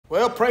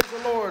Well, praise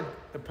the Lord,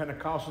 the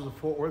Pentecostals of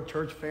Fort Worth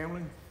Church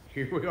family.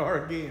 Here we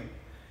are again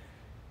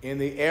in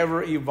the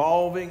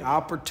ever-evolving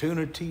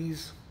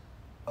opportunities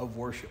of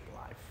worship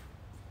life.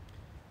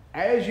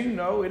 As you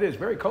know, it is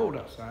very cold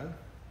outside,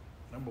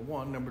 number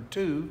one. Number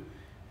two,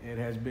 it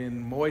has been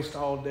moist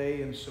all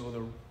day, and so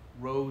the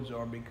roads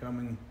are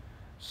becoming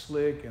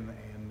slick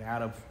and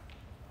out of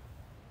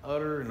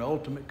utter and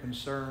ultimate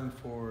concern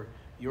for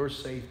your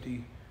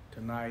safety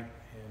tonight,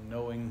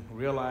 and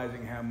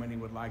realizing how many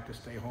would like to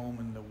stay home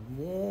in the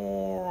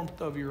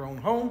warmth of your own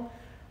home.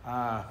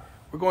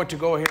 We're going to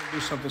go ahead and do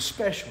something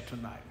special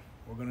tonight.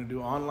 We're going to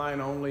do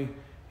online only,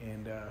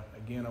 and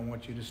again, I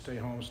want you to stay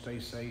home, stay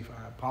safe.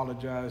 I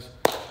apologize,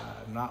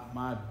 not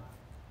my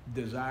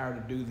desire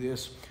to do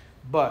this,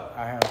 but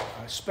I have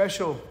a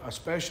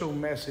special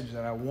message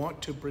that I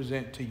want to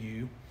present to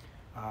you.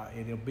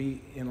 It'll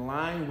be in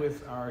line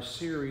with our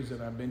series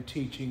that I've been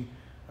teaching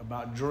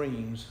about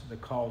dreams, the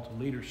call to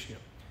leadership.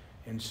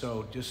 And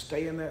so just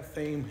stay in that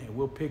theme, and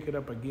we'll pick it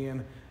up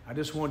again. I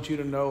just want you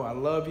to know I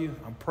love you.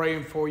 I'm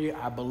praying for you.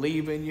 I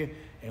believe in you.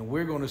 And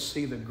we're going to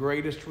see the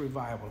greatest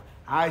revival.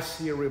 I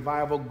see a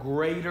revival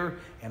greater,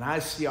 and I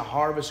see a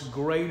harvest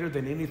greater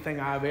than anything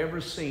I've ever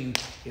seen.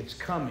 It's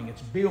coming.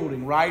 It's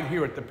building right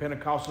here at the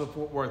Pentecostal of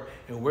Fort Worth,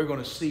 and we're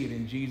going to see it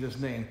in Jesus'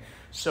 name.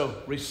 So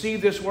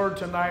receive this word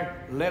tonight.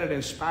 Let it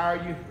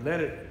inspire you. Let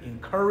it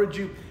encourage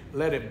you.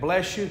 Let it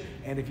bless you.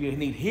 And if you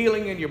need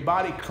healing in your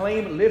body,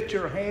 claim it, lift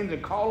your hands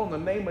and call on the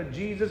name of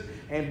Jesus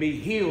and be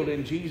healed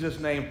in Jesus'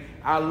 name.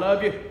 I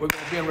love you. We're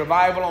going to be in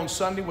revival on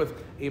Sunday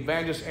with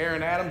Evangelist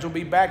Aaron Adams will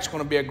be back. It's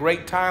going to be a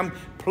great time.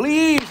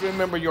 Please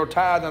remember your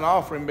tithe and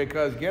offering,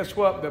 because guess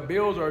what? The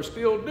bills are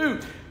still due.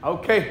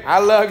 Okay, I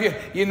love you.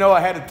 You know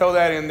I had to throw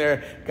that in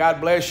there.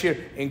 God bless you.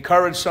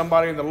 Encourage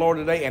somebody in the Lord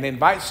today, and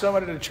invite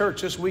somebody to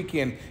church this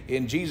weekend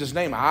in Jesus'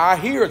 name. I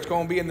hear it's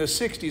going to be in the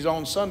 60s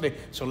on Sunday,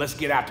 so let's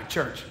get out to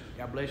church.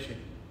 God bless you.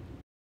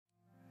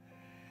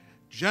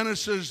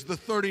 Genesis, the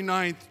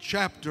 39th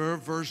chapter,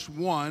 verse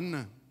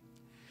 1.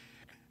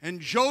 And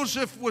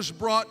Joseph was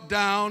brought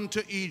down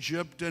to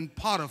Egypt, and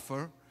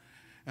Potiphar,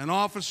 an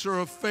officer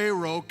of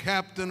Pharaoh,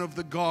 captain of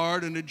the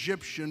guard, an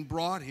Egyptian,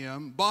 bought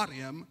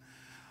him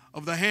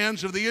of the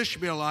hands of the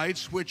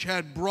Ishmaelites, which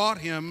had brought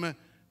him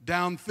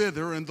down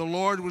thither. And the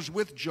Lord was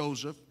with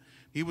Joseph.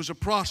 He was a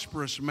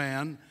prosperous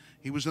man.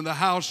 He was in the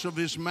house of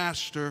his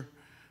master,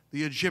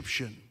 the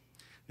Egyptian.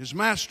 His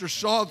master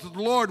saw that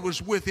the Lord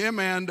was with him,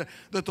 and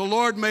that the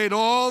Lord made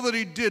all that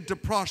he did to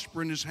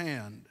prosper in his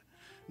hand.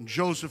 And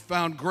Joseph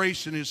found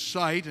grace in his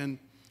sight, and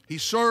he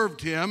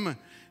served him.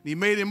 And he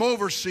made him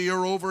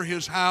overseer over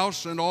his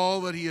house, and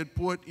all that he had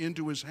put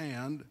into his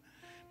hand.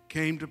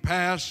 Came to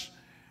pass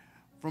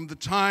from the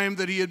time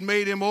that he had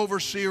made him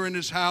overseer in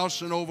his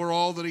house and over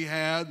all that he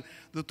had,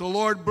 that the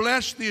Lord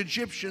blessed the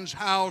Egyptian's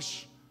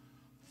house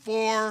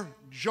for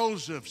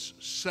Joseph's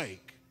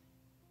sake.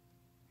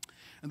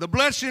 And the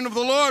blessing of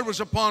the Lord was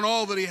upon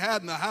all that he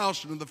had in the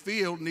house and in the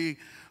field. And he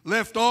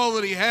left all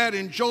that he had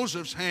in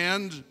Joseph's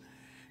hand.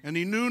 And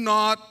he knew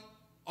not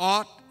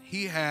aught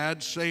he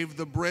had, save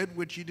the bread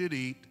which he did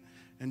eat.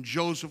 And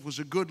Joseph was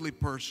a goodly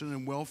person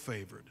and well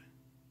favored.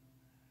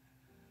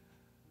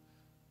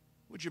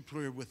 Would you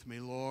pray with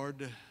me,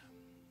 Lord?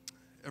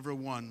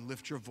 Everyone,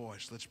 lift your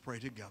voice. Let's pray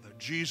together.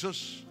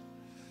 Jesus,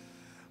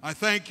 I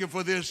thank you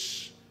for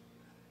this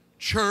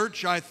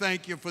church. I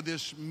thank you for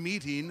this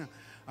meeting.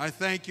 I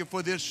thank you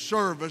for this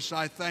service.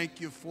 I thank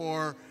you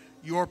for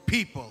your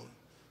people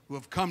who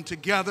have come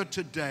together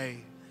today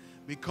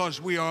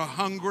because we are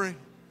hungry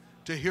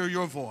to hear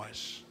your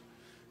voice.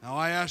 Now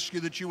I ask you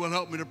that you will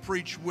help me to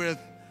preach with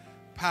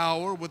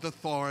power, with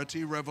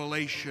authority,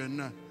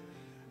 revelation,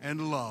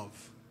 and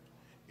love.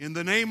 In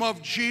the name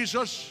of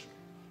Jesus,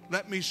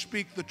 let me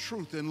speak the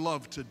truth in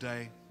love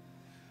today,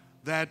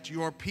 that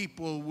your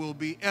people will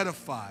be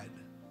edified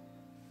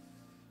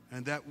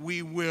and that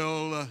we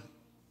will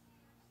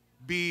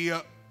be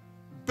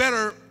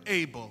better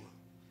able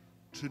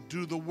to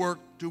do the work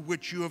to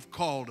which you have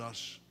called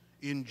us.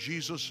 In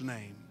Jesus'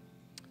 name,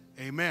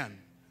 amen.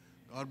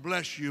 God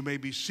bless you. You may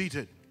be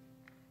seated.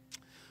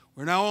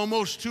 We're now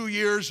almost 2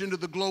 years into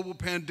the global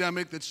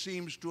pandemic that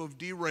seems to have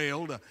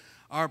derailed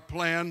our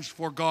plans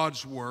for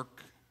God's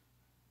work,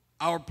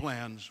 and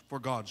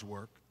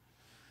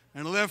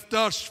left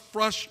us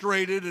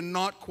frustrated and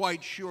not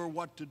quite sure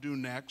what to do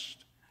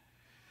next.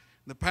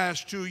 In the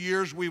past 2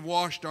 years, we've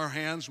washed our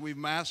hands, we've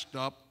masked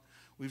up,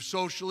 we've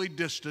socially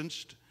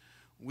distanced,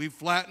 we've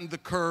flattened the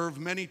curve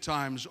many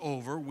times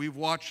over. We've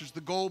watched as the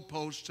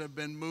goalposts have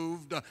been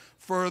moved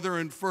further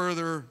and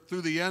further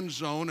through the end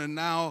zone, and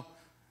now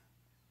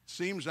it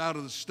seems out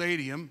of the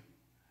stadium.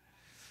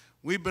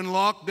 We've been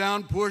locked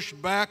down, pushed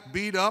back,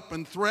 beat up,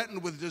 and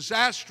threatened with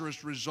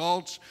disastrous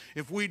results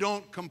if we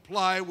don't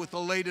comply with the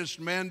latest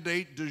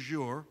mandate du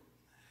jour.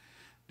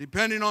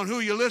 Depending on who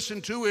you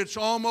listen to, it's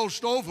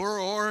almost over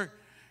or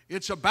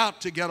it's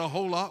about to get a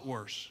whole lot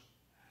worse.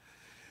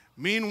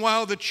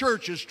 Meanwhile, the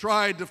church has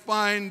tried to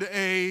find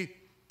a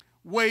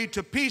way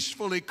to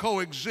peacefully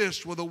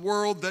coexist with a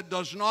world that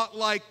does not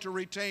like to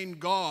retain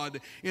God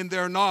in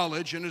their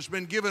knowledge and has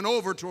been given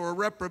over to a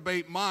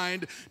reprobate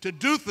mind to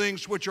do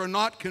things which are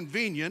not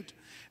convenient.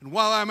 And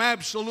while I'm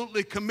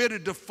absolutely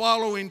committed to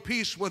following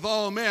peace with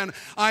all men,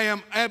 I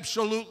am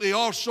absolutely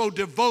also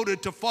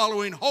devoted to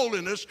following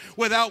holiness,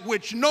 without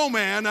which no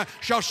man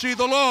shall see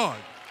the Lord.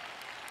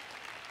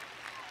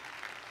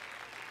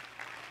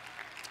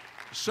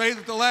 To say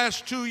that the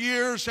last 2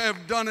 years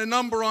have done a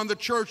number on the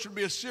church would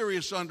be a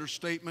serious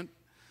understatement.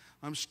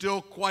 I'm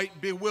still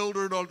quite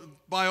bewildered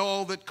by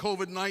all that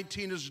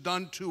COVID-19 has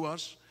done to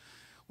us.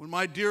 When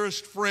my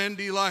dearest friend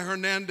Eli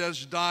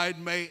Hernandez died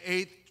May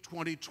 8,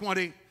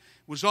 2020, it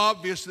was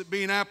obvious that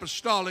being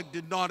apostolic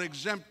did not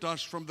exempt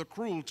us from the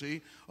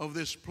cruelty of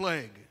this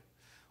plague.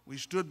 We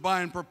stood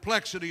by in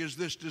perplexity as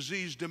this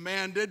disease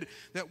demanded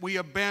that we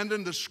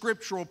abandon the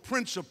scriptural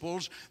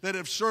principles that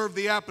have served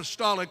the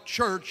apostolic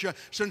church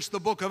since the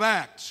book of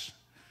Acts.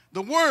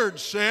 The word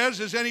says,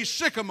 "Is any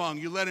sick among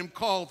you? Let him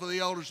call for the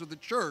elders of the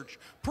church.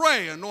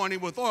 Pray, anoint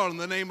him with oil in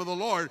the name of the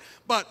Lord."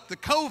 But the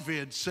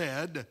COVID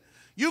said,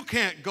 you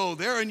can't go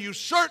there, and you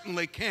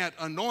certainly can't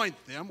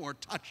anoint them or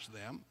touch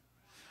them.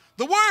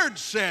 The word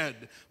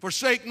said,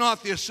 "Forsake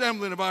not the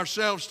assembling of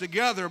ourselves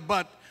together,"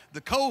 but the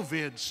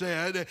COVID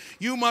said,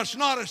 you must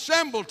not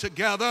assemble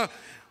together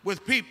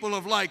with people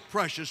of like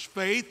precious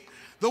faith.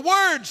 The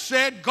word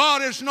said,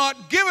 God has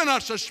not given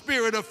us a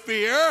spirit of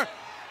fear,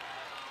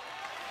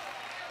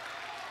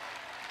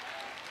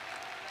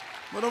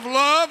 but of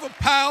love, of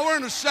power,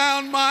 and a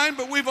sound mind.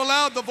 But we've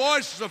allowed the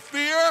voices of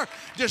fear,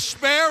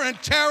 despair,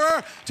 and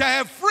terror to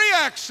have free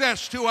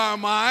access to our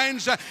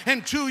minds.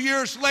 And 2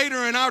 years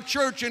later in our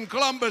church in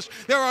Columbus,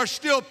 there are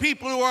still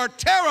people who are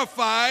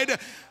terrified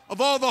of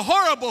all the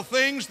horrible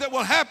things that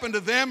will happen to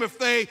them if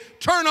they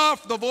turn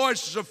off the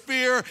voices of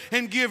fear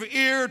and give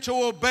ear to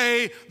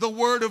obey the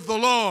word of the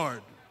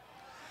Lord.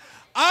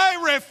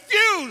 I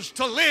refuse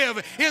to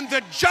live in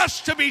the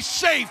just to be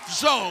safe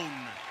zone.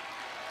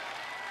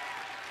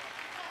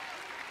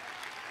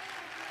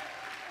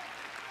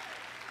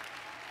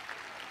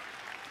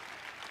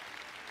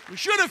 We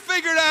should have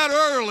figured out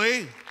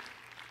early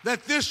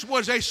that this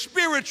was a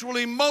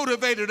spiritually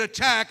motivated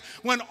attack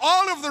when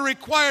all of the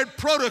required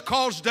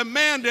protocols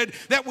demanded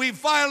that we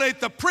violate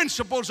the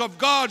principles of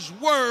God's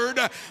word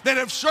that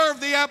have served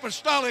the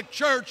apostolic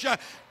church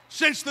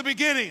since the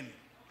beginning.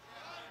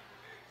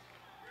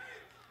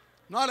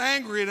 Not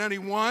angry at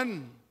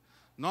anyone,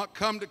 not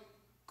come to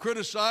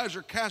criticize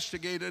or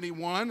castigate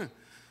anyone.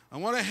 I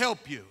want to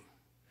help you.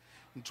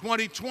 In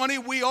 2020,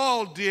 we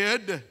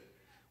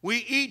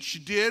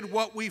each did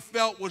what we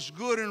felt was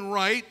good and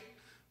right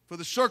for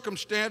the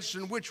circumstances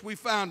in which we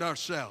found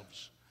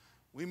ourselves.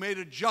 We made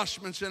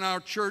adjustments in our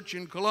church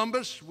in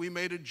Columbus. We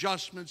made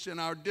adjustments in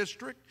our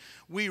district.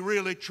 We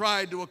really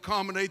tried to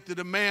accommodate the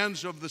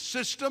demands of the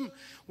system.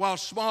 While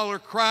smaller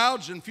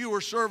crowds and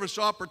fewer service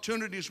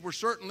opportunities were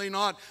certainly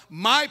not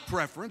my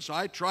preference,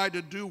 I tried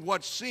to do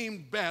what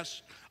seemed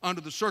best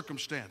under the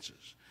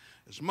circumstances.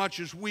 As much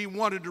as we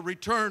wanted to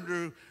return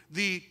to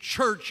the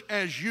church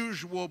as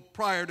usual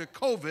prior to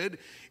COVID,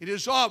 it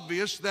is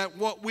obvious that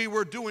what we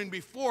were doing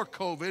before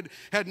COVID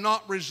had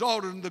not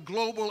resulted in the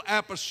global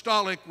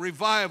apostolic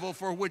revival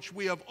for which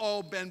we have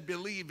all been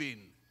believing.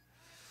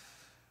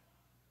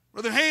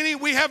 Brother Haney,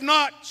 we have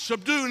not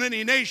subdued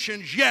any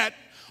nations yet,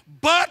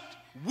 but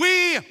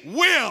we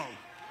will.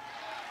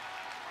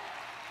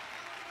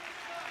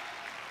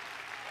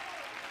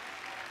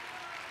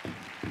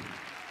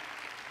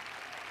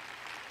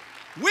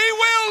 We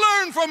will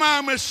learn from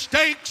our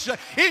mistakes.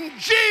 In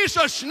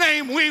Jesus'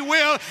 name we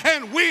will,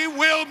 and we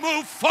will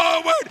move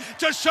forward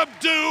to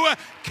subdue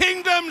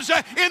kingdoms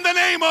in the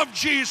name of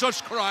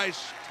Jesus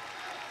Christ.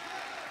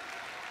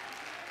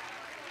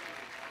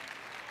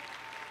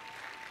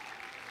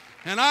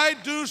 And I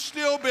do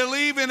still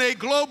believe in a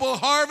global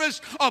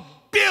harvest of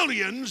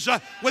billions,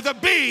 with a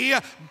B,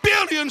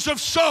 billions of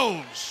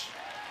souls.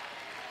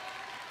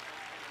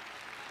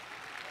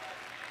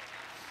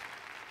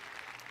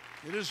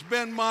 It has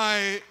been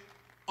my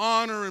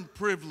honor and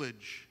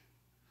privilege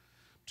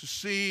to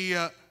see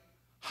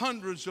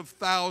hundreds of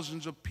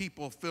thousands of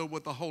people filled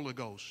with the Holy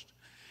Ghost.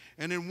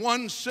 And in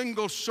one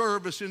single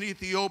service in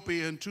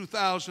Ethiopia in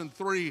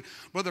 2003,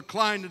 Brother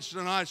Kleinitz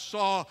and I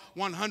saw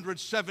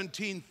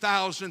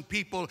 117,000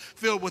 people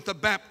filled with the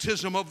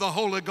baptism of the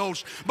Holy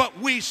Ghost. But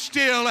we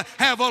still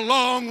have a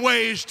long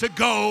ways to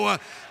go.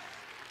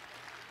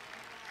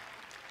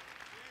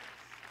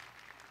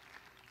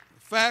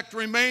 Fact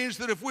remains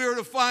that if we are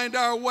to find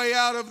our way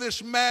out of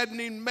this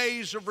maddening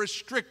maze of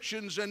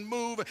restrictions and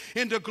move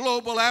into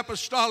global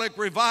apostolic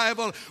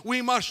revival,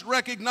 we must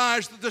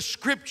recognize that the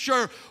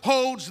Scripture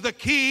holds the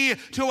key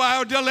to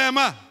our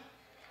dilemma.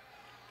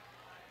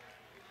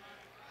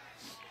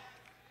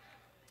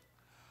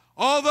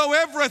 Although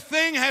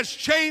everything has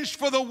changed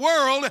for the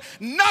world,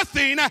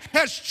 nothing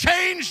has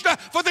changed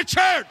for the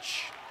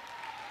church.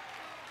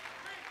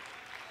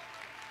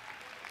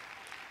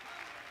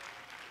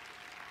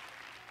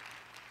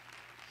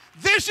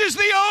 This is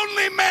the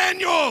only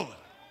manual.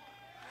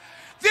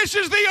 This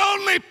is the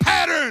only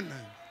pattern.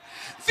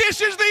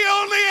 This is the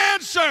only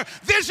answer.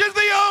 This is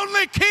the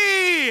only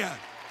key.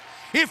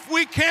 If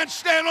we can't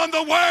stand on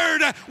the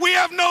Word, we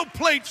have no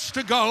place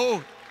to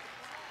go.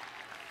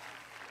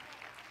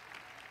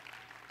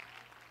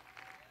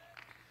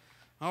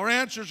 Our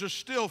answers are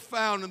still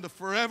found in the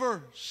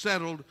forever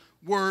settled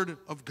Word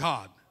of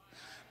God.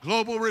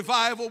 Global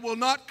revival will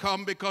not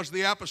come because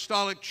the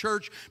apostolic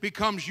church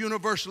becomes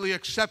universally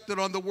accepted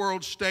on the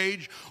world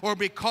stage or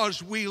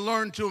because we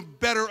learn to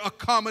better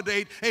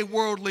accommodate a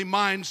worldly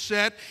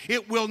mindset.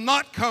 It will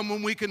not come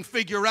when we can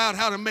figure out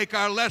how to make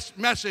our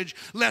message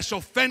less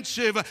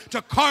offensive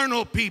to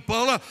carnal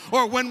people,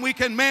 or when we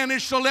can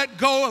manage to let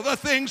go of the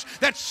things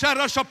that set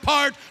us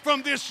apart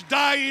from this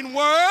dying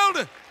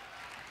world.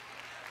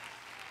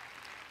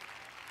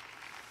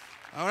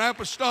 Our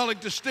apostolic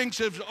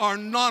distinctives are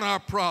not our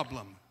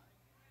problem.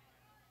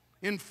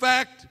 In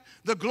fact,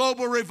 the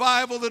global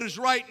revival that is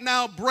right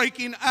now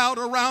breaking out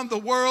around the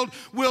world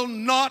will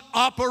not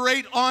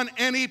operate on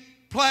any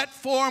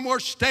platform or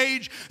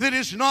stage that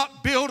is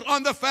not built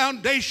on the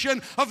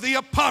foundation of the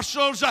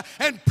apostles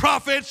and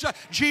prophets,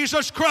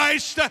 Jesus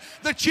Christ,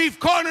 the chief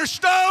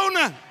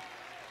cornerstone.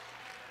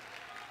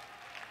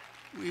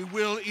 We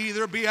will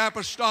either be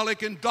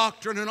apostolic in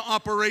doctrine and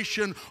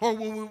operation, or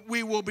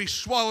we will be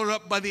swallowed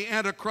up by the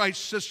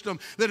Antichrist system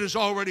that is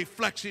already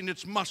flexing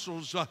its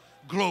muscles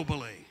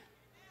globally.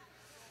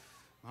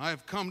 I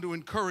have come to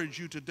encourage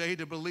you today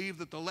to believe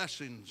that the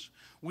lessons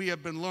we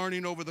have been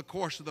learning over the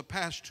course of the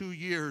past 2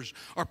 years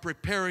are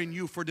preparing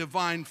you for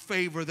divine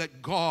favor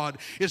that God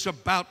is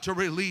about to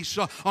release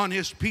on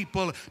His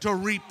people to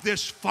reap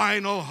this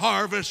final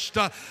harvest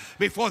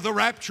before the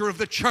rapture of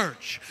the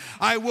church.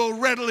 I will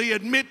readily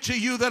admit to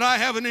you that I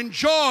haven't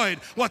enjoyed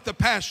what the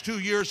past 2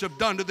 years have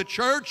done to the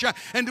church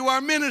and to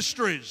our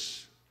ministries.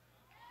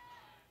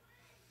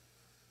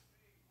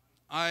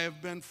 I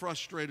have been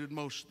frustrated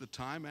most of the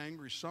time,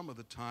 angry some of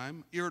the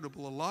time,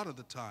 irritable a lot of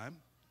the time.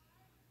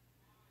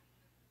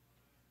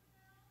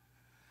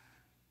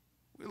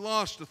 We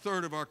lost a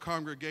third of our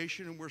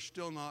congregation, and we're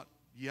still not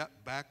yet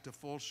back to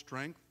full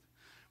strength.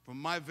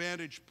 From my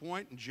vantage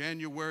point, in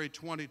January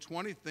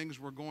 2020, things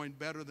were going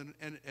better than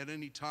at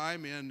any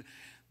time in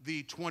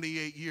the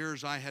 28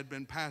 years I had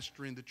been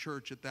pastoring the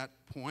church at that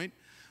point.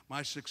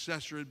 My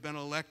successor had been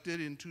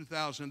elected in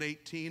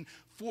 2018,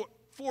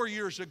 four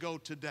years ago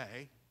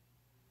today.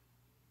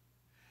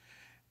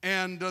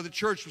 And the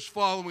church was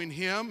following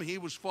him. He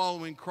was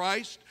following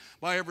Christ.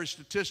 By every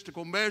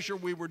statistical measure,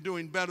 we were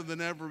doing better than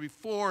ever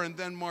before. And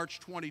then March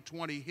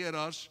 2020 hit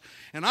us.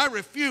 And I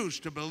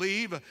refused to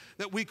believe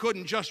that we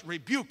couldn't just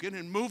rebuke it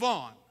and move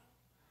on.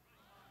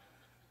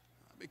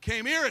 I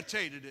became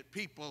irritated at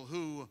people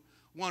who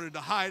wanted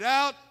to hide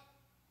out.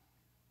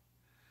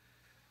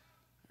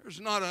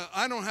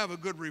 I don't have a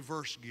good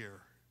reverse gear.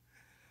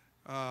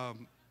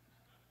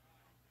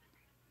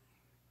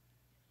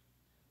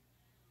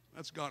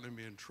 That's gotten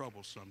me in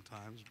trouble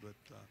sometimes, but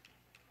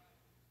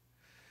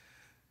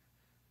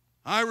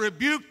I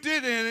rebuked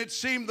it, and it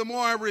seemed the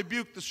more I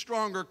rebuked, the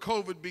stronger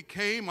COVID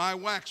became. I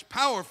waxed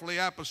powerfully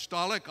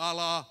apostolic, a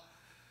la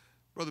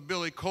Brother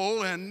Billy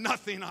Cole, and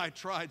nothing I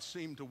tried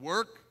seemed to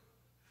work.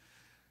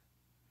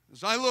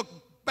 As I look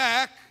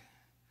back,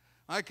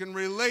 I can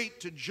relate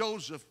to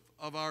Joseph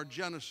of our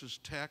Genesis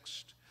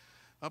text.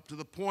 Up to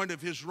the point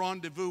of his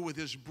rendezvous with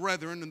his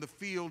brethren in the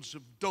fields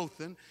of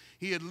Dothan,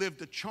 he had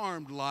lived a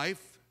charmed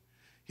life.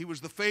 He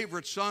was the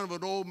favorite son of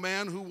an old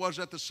man who was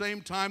at the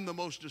same time the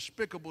most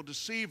despicable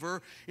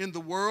deceiver in the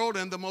world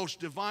and the most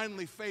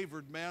divinely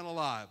favored man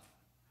alive.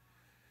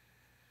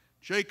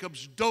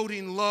 Jacob's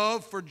doting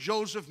love for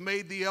Joseph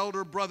made the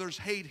elder brothers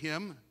hate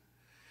him.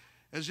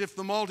 As if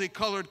the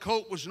multicolored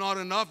coat was not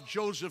enough,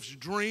 Joseph's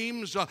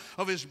dreams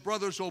of his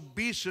brother's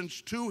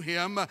obeisance to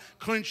him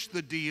clinched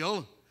the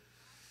deal.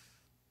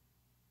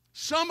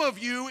 Some of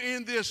you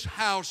in this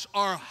house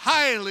are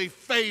highly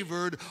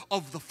favored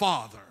of the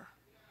Father.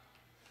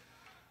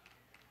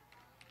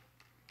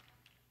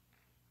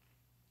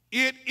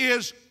 It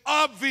is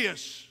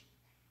obvious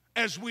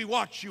as we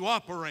watch you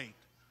operate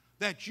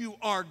that you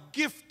are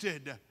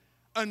gifted,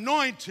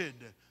 anointed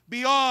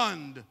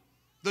beyond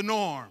the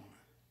norm.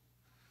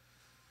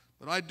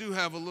 But I do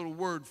have a little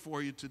word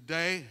for you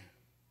today.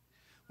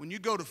 When you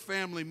go to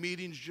family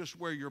meetings, just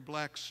wear your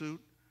black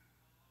suit.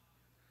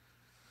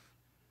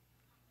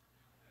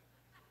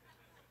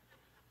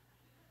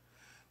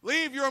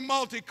 Leave your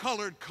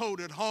multicolored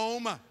coat at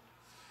home.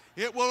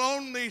 It will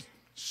only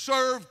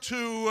serve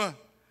to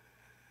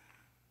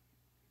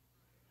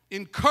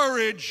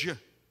encourage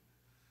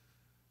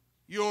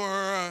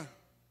your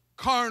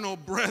carnal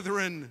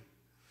brethren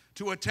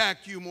to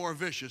attack you more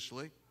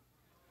viciously.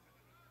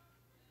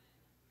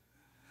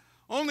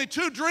 Only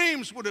 2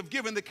 dreams would have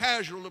given the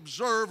casual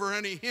observer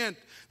any hint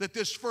that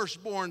this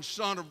firstborn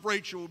son of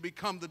Rachel would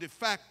become the de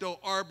facto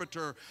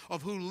arbiter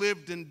of who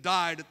lived and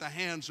died at the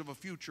hands of a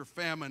future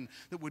famine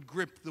that would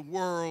grip the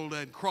world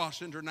and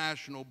cross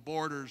international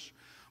borders.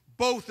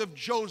 Both of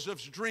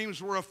Joseph's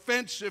dreams were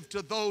offensive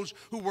to those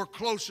who were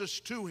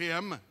closest to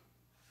him.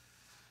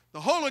 The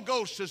Holy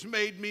Ghost has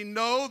made me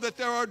know that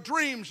there are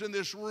dreams in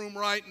this room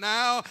right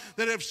now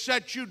that have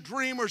set you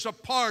dreamers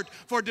apart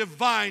for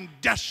divine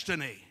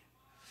destiny.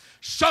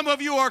 Some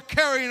of you are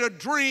carrying a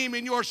dream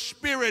in your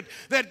spirit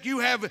that you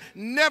have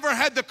never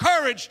had the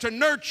courage to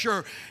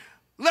nurture,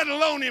 let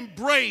alone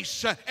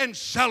embrace and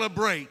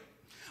celebrate.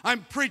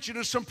 I'm preaching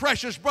to some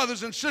precious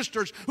brothers and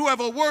sisters who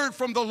have a word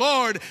from the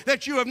Lord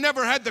that you have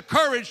never had the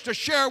courage to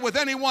share with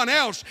anyone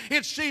else.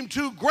 It seemed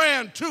too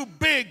grand, too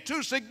big,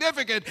 too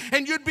significant,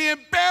 and you'd be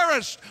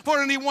embarrassed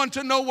for anyone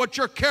to know what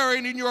you're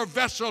carrying in your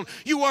vessel.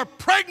 You are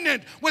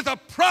pregnant with a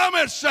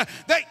promise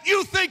that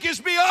you think is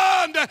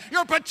beyond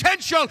your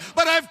potential,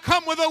 but I've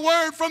come with a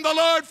word from the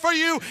Lord for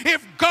you.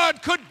 If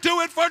God could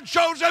do it for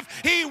Joseph,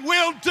 He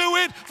will do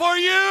it for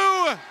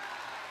you.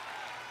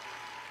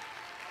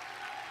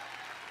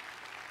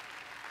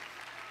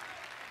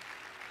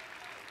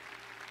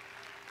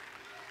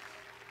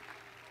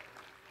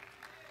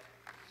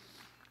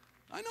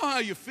 I know how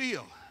you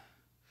feel.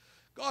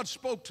 God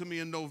spoke to me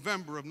in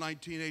November of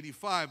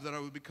 1985 that I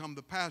would become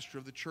the pastor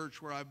of the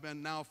church where I've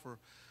been now for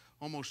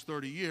almost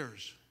 30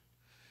 years.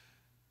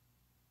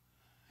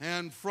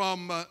 And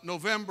from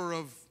November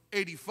of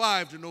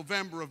 85 to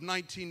November of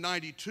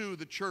 1992,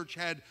 the church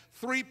had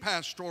 3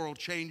 pastoral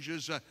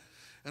changes,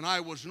 and I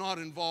was not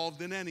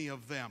involved in any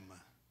of them.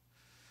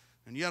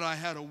 And yet I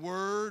had a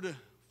word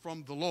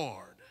from the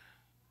Lord.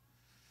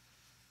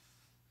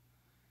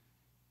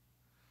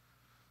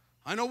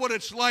 I know what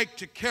it's like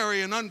to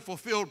carry an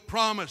unfulfilled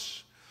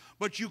promise,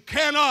 but you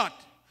cannot,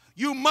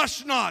 you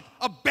must not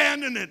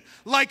abandon it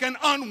like an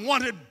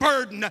unwanted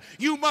burden.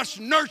 You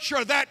must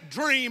nurture that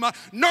dream,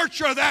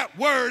 nurture that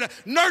word,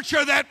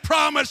 nurture that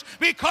promise,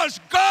 because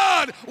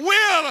God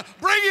will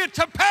bring it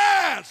to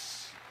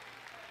pass.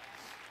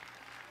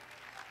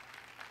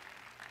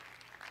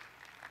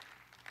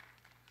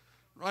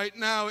 Right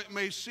now, it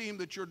may seem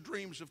that your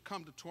dreams have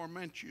come to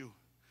torment you.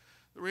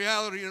 The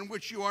reality in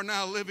which you are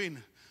now living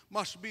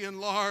must be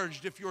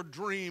enlarged if your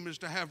dream is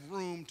to have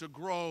room to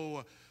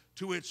grow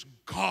to its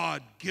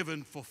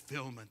God-given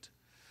fulfillment.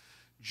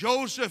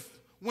 Joseph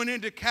went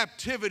into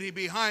captivity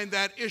behind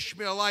that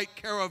Ishmaelite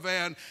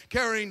caravan,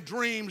 carrying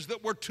dreams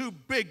that were too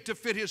big to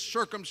fit his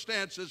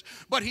circumstances,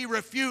 but he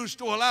refused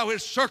to allow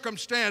his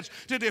circumstance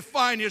to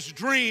define his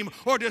dream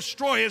or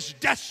destroy his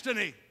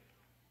destiny.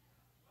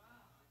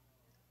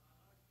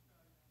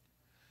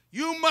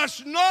 You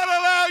must not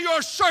allow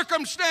your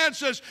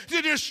circumstances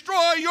to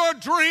destroy your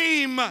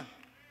dream.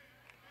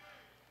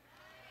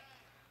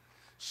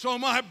 So,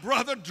 my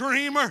brother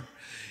dreamer,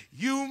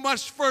 you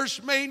must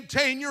first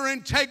maintain your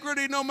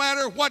integrity no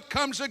matter what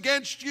comes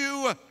against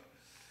you,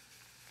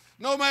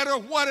 no matter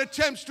what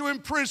attempts to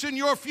imprison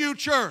your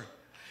future.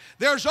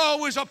 There's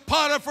always a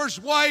Potiphar's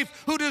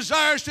wife who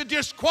desires to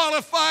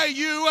disqualify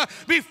you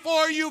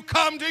before you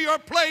come to your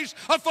place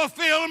of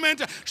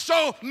fulfillment.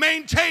 So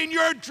maintain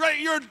your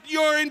integrity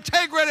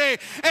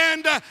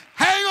and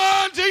hang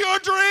on to your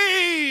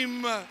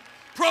dream.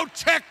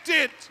 Protect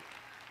it.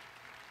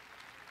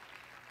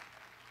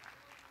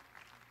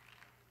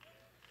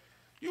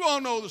 You all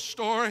know the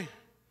story.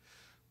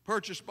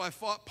 Purchased by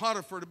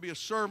Potiphar to be a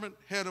servant,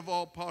 head of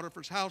all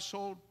Potiphar's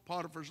household,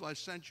 Potiphar's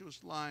licentious,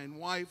 lying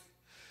wife,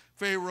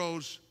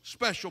 Pharaoh's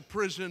special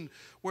prison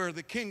where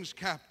the king's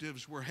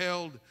captives were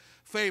held,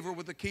 favor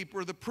with the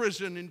keeper of the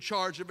prison, in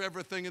charge of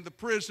everything in the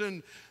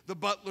prison, the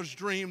butler's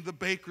dream, the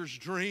baker's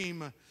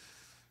dream.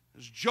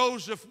 As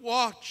Joseph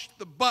watched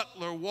the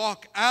butler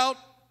walk out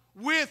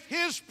with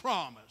his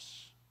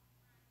promise,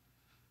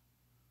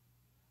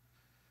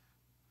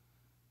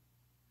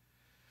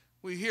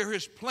 we hear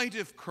his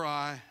plaintive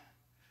cry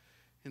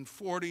in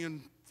 40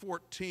 and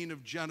 14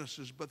 of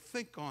Genesis, "But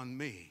think on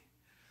me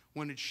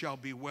when it shall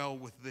be well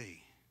with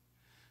thee.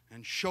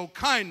 And show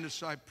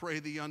kindness, I pray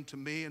thee, unto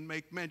me, and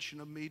make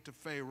mention of me to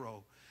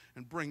Pharaoh,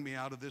 and bring me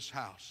out of this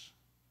house.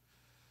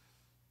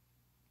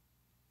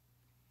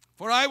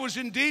 For I was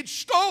indeed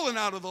stolen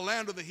out of the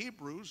land of the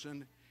Hebrews,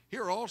 and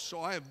here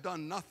also I have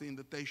done nothing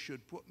that they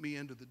should put me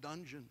into the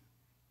dungeon."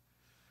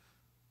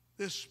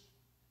 This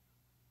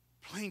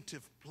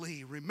plaintive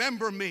plea,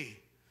 remember me,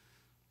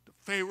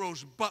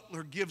 Pharaoh's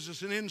butler, gives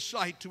us an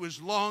insight to his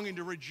longing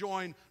to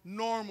rejoin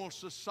normal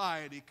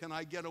society. Can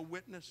I get a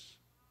witness?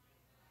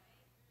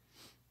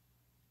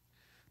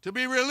 To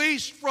be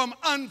released from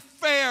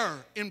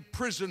unfair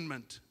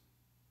imprisonment.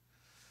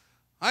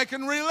 I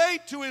can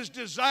relate to his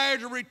desire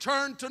to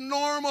return to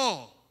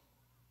normal.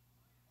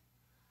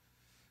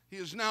 He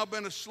has now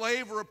been a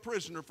slave or a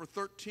prisoner for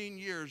 13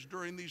 years.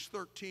 During these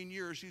 13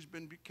 years, he's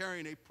been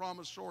carrying a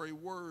promissory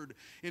word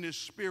in his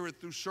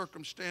spirit through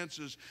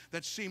circumstances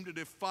that seem to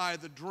defy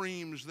the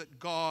dreams that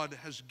God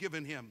has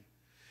given him.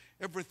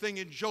 Everything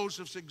in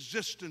Joseph's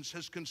existence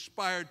has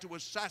conspired to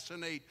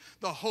assassinate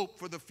the hope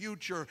for the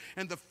future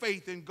and the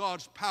faith in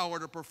God's power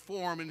to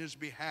perform in his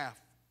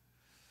behalf.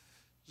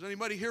 Does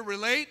anybody here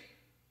relate?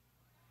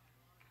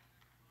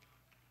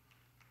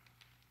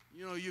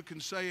 You know, you can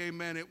say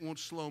amen, it won't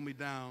slow me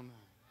down.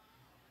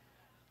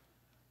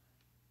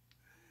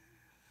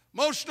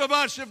 Most of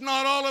us, if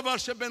not all of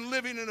us, have been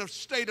living in a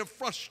state of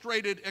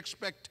frustrated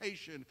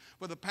expectation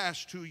for the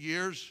past 2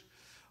 years.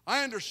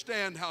 I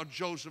understand how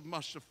Joseph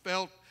must have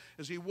felt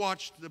as he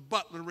watched the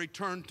butler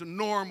return to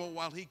normal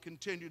while he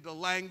continued to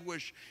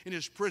languish in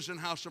his prison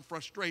house of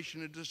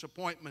frustration and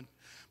disappointment.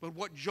 But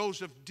what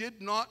Joseph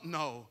did not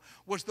know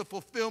was the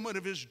fulfillment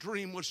of his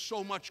dream was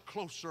so much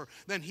closer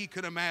than he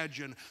could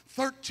imagine.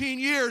 13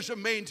 years of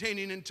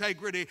maintaining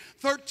integrity,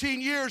 13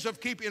 years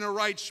of keeping a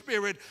right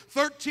spirit,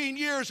 13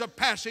 years of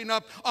passing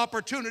up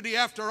opportunity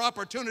after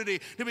opportunity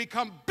to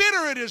become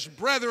bitter at his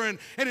brethren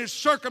and his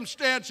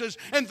circumstances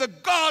and the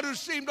God who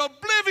seemed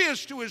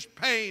oblivious to his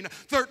pain.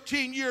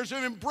 13 years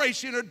of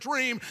embracing a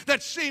dream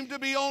that seemed to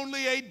be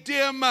only a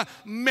dim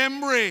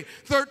memory.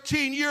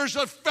 13 years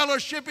of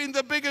fellowshipping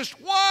the biggest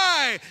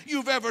why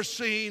you've ever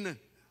seen. And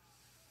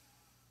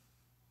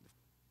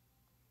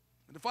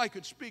if I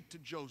could speak to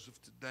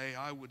Joseph today,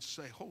 I would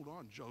say, hold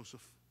on,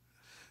 Joseph.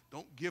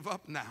 Don't give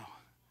up now.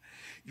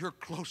 You're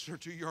closer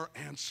to your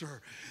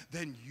answer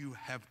than you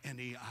have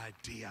any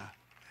idea.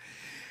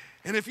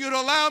 And if you'd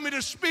allow me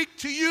to speak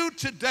to you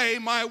today,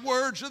 my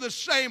words are the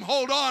same.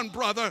 Hold on,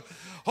 brother.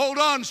 Hold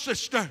on,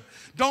 sister.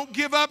 Don't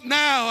give up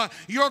now.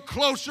 You're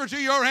closer to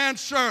your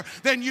answer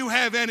than you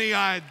have any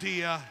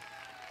idea.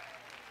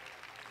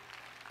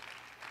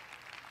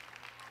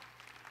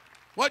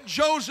 What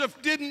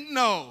Joseph didn't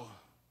know,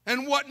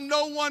 and what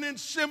no one in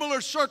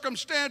similar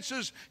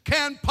circumstances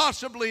can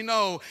possibly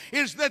know,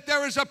 is that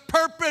there is a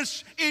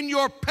purpose in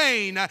your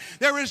pain.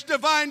 There is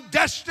divine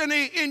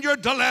destiny in your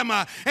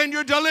dilemma, and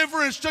your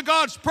deliverance to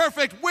God's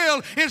perfect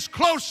will is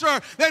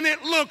closer than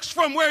it looks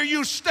from where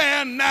you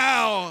stand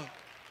now.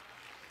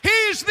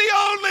 He's the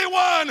only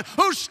one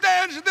who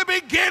stands at the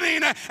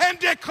beginning and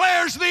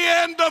declares the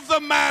end of the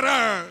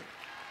matter.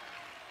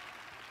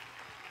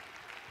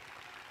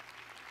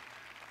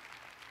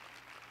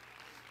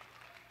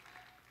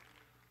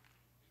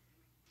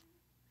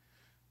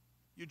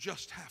 You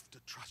just have to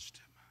trust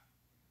him.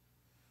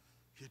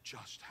 You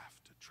just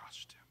have to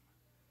trust him.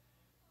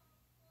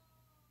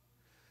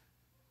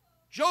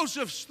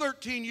 Joseph's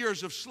 13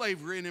 years of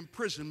slavery and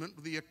imprisonment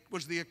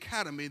was the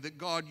academy that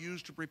God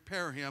used to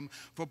prepare him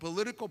for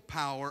political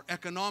power,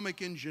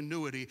 economic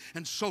ingenuity,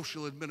 and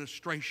social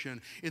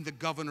administration in the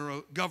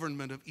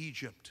government of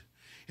Egypt.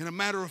 In a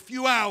matter of a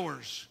few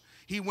hours,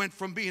 he went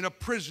from being a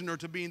prisoner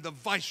to being the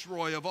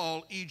viceroy of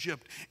all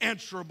Egypt,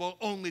 answerable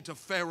only to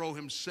Pharaoh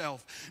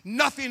himself.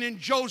 Nothing in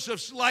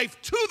Joseph's life,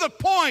 to the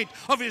point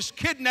of his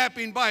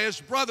kidnapping by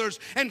his brothers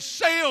and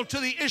sale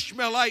to the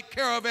Ishmaelite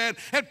caravan,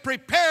 had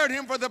prepared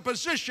him for the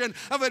position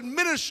of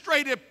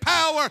administrative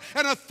power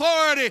and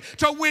authority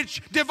to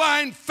which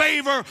divine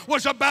favor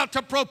was about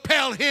to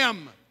propel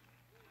him.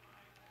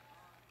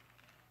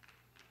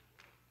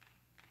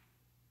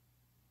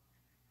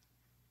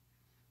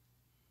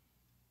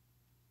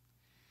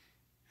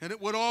 And it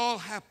would all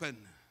happen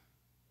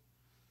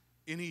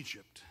in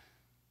Egypt.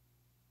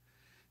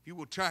 You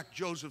will track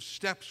Joseph's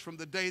steps from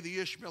the day the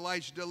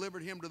Ishmaelites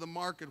delivered him to the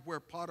market where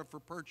Potiphar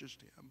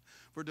purchased him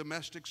for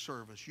domestic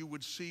service. You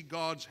would see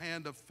God's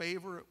hand of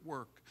favor at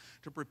work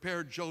to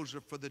prepare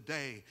Joseph for the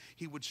day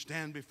he would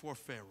stand before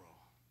Pharaoh.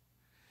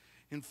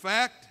 In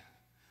fact,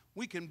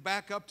 we can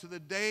back up to the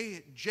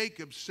day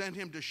Jacob sent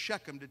him to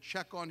Shechem to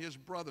check on his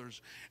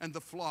brothers and the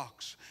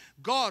flocks.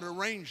 God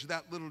arranged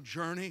that little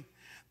journey.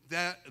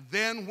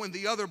 Then when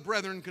the other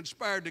brethren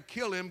conspired to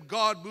kill him,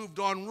 God moved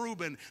on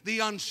Reuben, the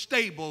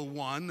unstable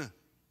one,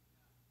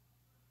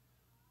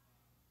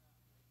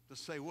 to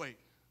say, wait,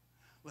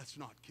 let's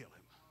not kill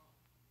him.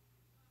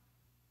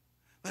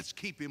 Let's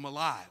keep him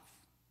alive.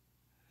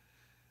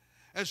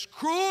 As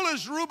cruel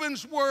as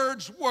Reuben's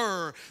words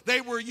were,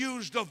 they were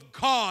used of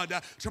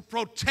God to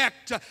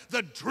protect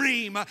the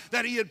dream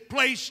that he had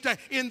placed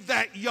in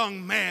that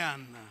young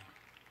man.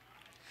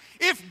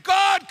 If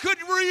God could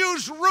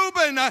use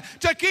Reuben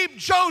to keep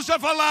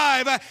Joseph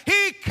alive,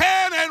 he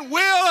can and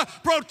will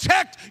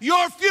protect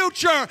your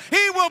future.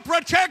 He will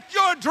protect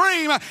your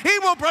dream. He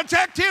will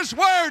protect his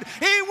word.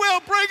 He will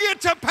bring it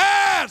to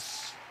pass.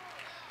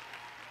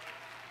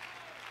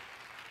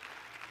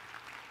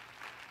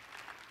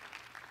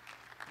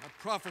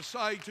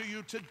 Prophesy to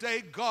you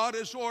today, God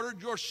has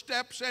ordered your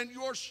steps and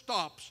your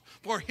stops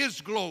for his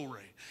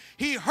glory.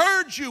 He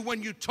heard you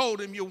when you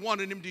told him you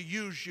wanted him to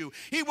use you.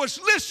 He was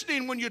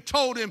listening when you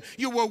told him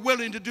you were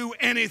willing to do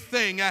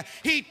anything.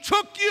 He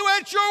took you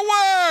at your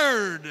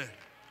word.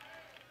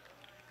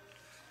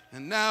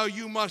 And now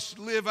you must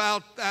live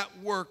out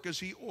that work as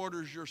he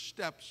orders your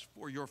steps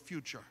for your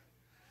future.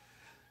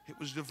 It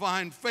was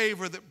divine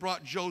favor that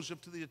brought Joseph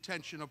to the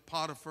attention of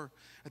Potiphar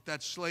at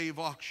that slave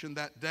auction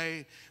that day.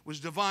 It was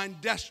divine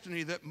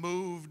destiny that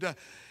moved.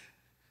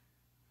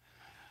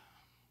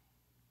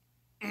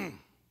 It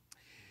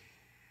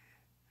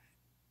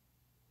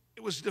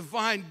was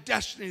divine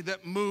destiny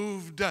that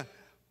moved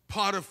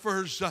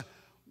Potiphar's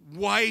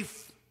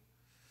wife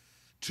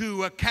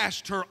to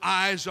cast her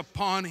eyes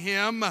upon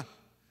him.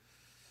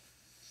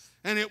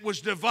 And it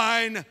was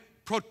divine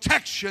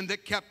protection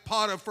that kept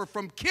Potiphar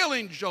from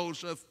killing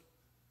Joseph.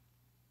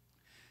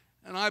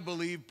 And I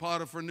believe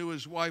Potiphar knew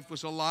his wife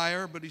was a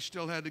liar, but he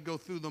still had to go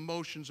through the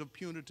motions of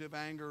punitive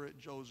anger at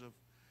Joseph.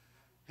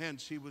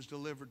 Hence, he was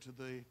delivered to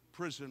the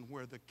prison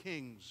where the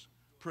king's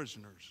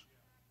prisoners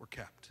were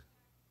kept.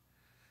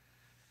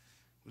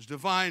 It was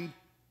divine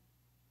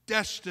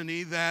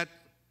destiny that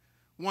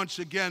once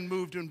again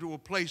moved him to a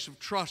place of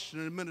trust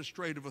and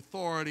administrative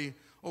authority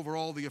over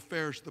all the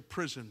affairs of the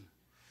prison.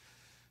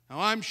 Now,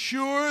 I'm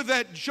sure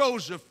that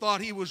Joseph thought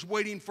he was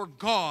waiting for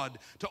God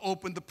to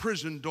open the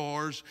prison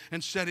doors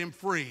and set him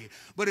free.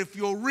 But if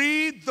you'll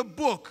read the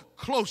book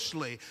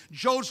closely,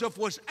 Joseph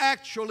was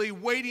actually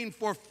waiting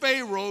for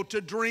Pharaoh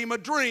to dream a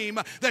dream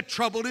that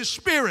troubled his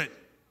spirit.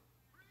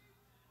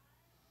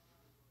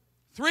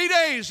 3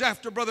 days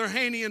after Brother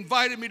Haney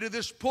invited me to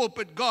this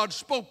pulpit, God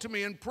spoke to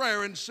me in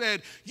prayer and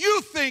said,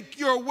 "You think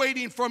you're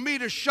waiting for me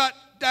to shut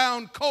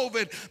down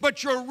COVID,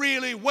 but you're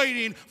really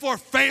waiting for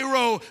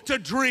Pharaoh to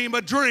dream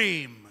a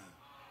dream."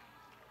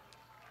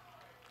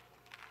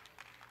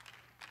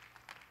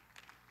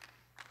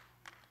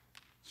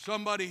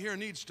 Somebody here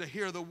needs to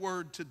hear the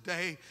word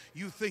today.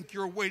 You think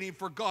you're waiting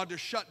for God to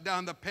shut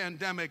down the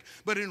pandemic,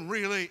 but in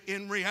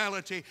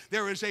reality,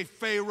 there is a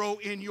Pharaoh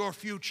in your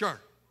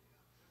future.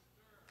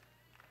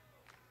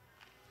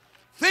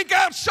 Think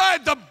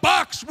outside the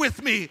box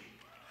with me.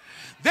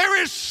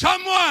 There is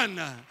someone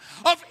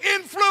of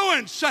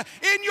influence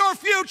in your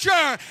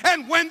future,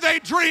 and when they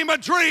dream a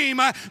dream,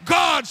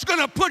 God's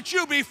going to put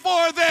you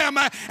before them,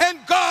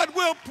 and God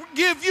will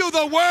give you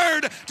the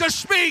word to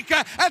speak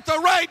at the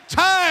right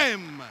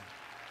time.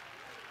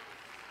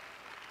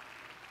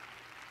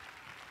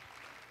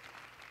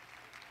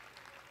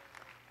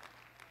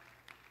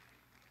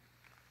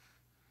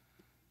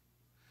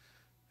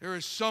 There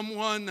is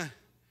someone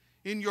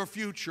in your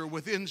future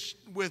with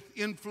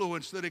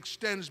influence that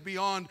extends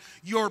beyond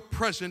your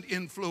present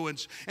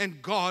influence,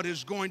 and God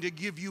is going to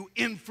give you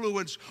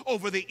influence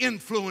over the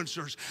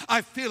influencers.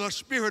 I feel a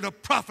spirit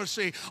of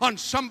prophecy on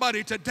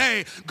somebody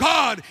today.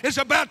 God is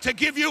about to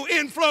give you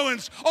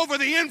influence over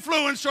the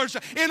influencers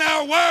in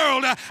our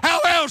world. How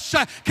else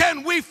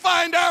can we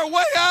find our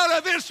way out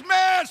of this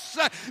mess?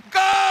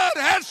 God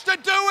has to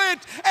do it,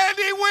 and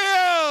He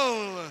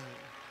will.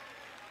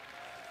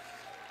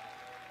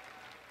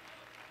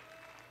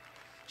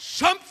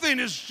 Something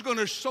is going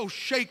to so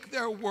shake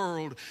their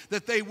world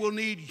that they will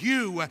need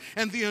you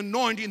and the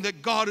anointing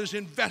that God has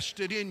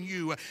invested in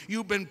you.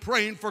 You've been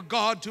praying for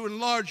God to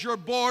enlarge your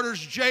borders,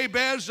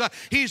 Jabez.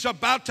 He's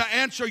about to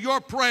answer your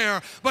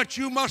prayer, but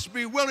you must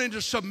be willing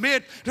to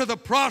submit to the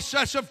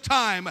process of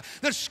time.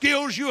 The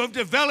skills you have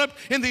developed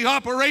in the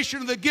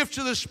operation of the gifts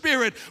of the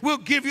Spirit will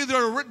give you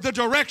the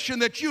direction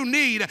that you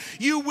need.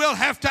 You will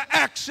have to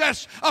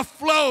access a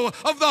flow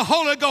of the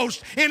Holy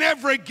Ghost in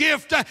every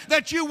gift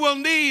that you will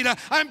need.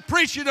 I'm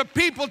preaching to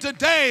people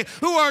today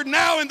who are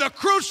now in the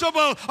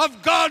crucible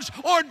of God's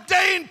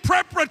ordained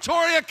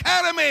preparatory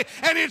academy,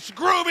 and it's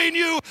grooming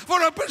you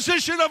for a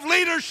position of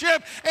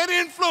leadership and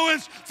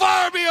influence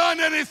far beyond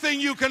anything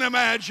you can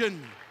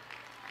imagine.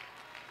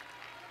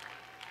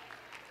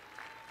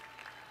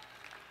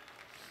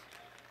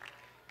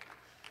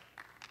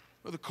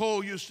 Brother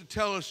Cole used to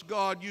tell us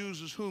God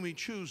uses whom He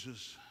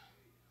chooses.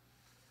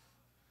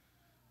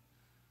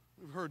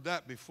 We've heard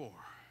that before.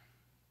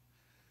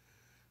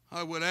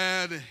 I would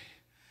add,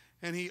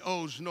 and He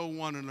owes no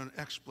one an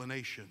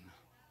explanation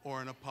or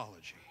an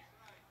apology.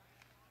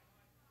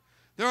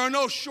 There are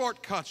no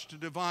shortcuts to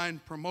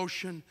divine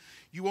promotion.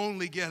 You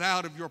only get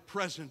out of your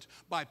present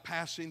by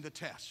passing the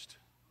test.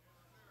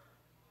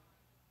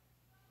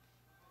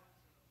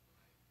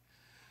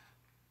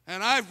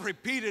 And I've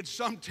repeated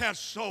some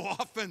tests so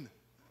often,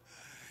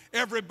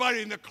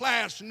 everybody in the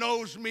class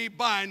knows me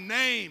by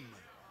name.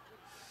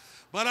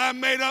 But I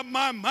made up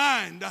my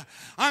mind.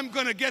 I'm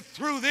going to get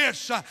through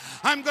this.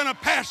 I'm going to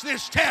pass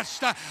this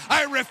test.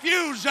 I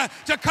refuse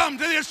to come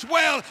to this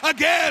well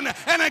again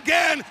and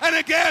again and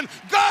again.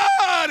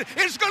 God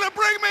is going to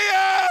bring me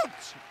out.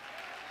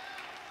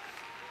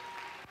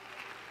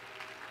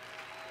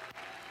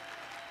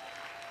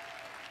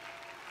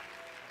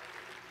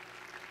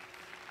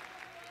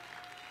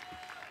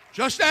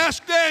 Just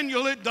ask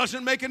Daniel. It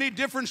doesn't make any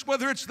difference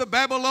whether it's the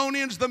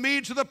Babylonians, the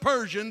Medes, or the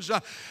Persians.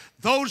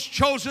 Those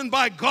chosen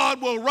by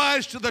God will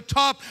rise to the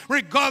top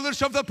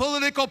regardless of the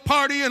political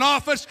party in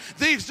office.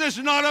 This is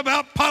not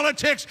about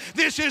politics.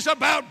 This is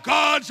about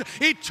God's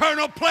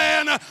eternal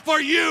plan for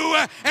you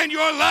and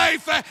your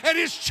life and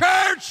His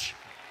church.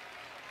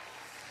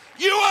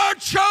 You are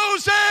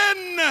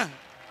chosen.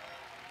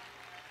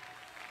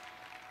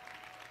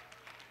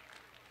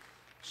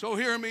 So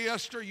hear me,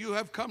 Esther, you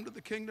have come to the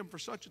kingdom for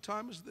such a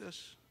time as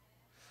this.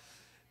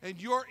 And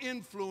your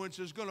influence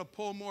is going to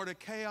pull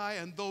Mordecai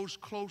and those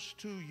close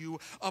to you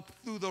up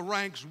through the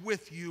ranks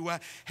with you.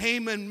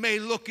 Haman may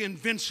look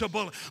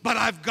invincible, but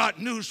I've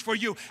got news for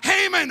you.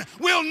 Haman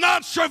will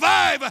not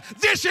survive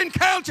this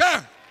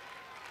encounter.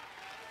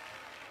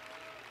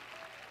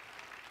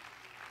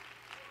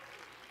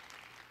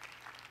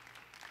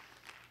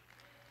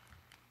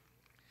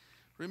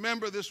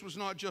 Remember, this was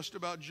not just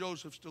about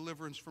Joseph's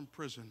deliverance from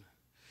prison.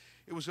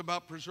 It was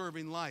about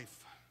preserving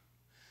life.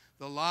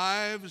 the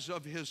lives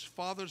of his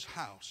father's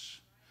house,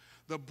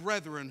 the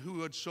brethren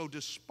who had so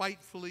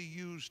despitefully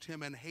used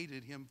him and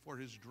hated him for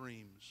his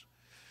dreams.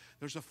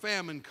 There's a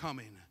famine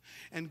coming,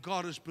 and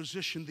God has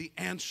positioned the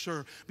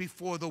answer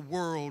before the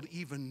world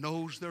even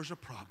knows there's a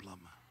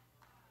problem.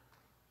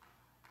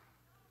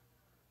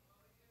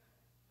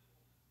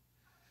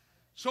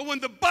 So when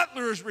the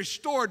butler is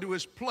restored to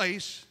his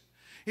place,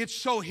 it's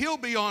so he'll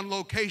be on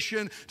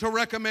location to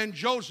recommend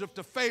Joseph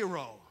to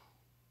Pharaoh.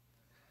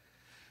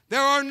 There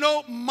are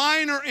no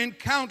minor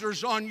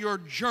encounters on your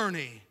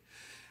journey.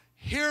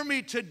 Hear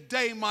me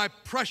today, my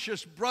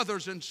precious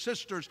brothers and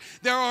sisters.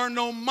 There are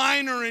no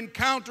minor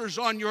encounters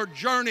on your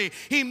journey.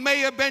 He may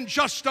have been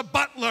just a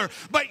butler,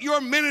 but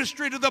your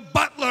ministry to the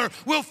butler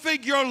will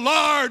figure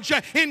large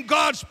in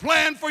God's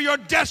plan for your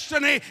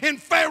destiny in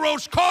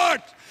Pharaoh's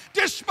court.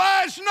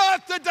 Despise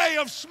not the day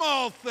of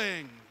small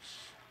things.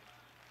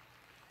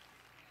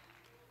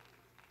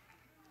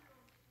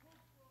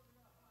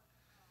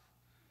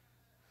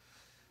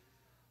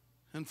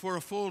 And for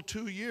a full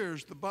 2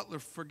 years, the butler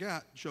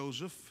forgot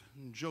Joseph,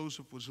 and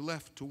Joseph was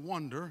left to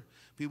wonder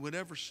if he would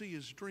ever see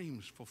his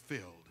dreams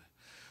fulfilled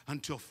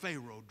until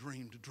Pharaoh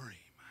dreamed a dream.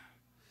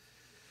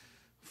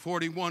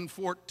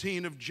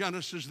 41:14 of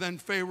Genesis, then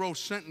Pharaoh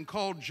sent and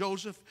called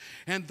Joseph,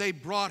 and they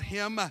brought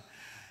him,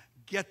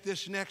 get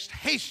this next,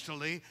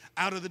 hastily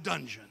out of the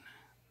dungeon.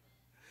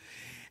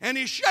 And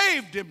he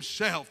shaved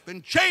himself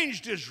and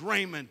changed his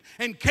raiment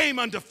and came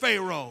unto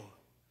Pharaoh.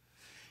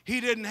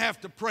 He didn't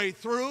have to pray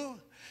through.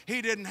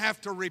 He didn't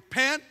have to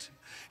repent.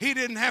 He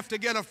didn't have to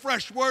get a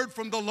fresh word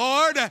from the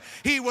Lord.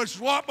 He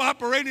was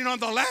operating on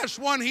the last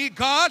one he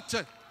got.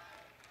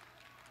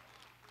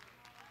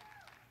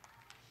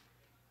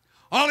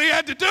 All he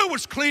had to do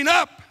was clean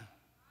up.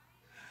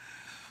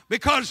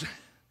 Because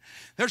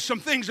there's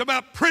some things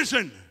about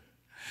prison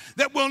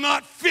that will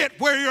not fit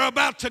where you're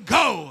about to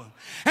go.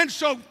 And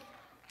so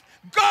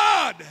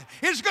God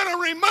is going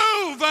to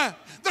remove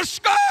the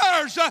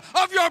scars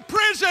of your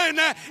prison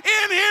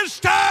in His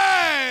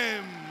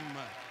time.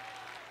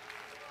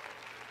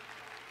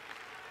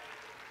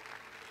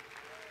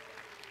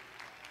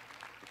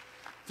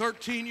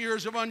 13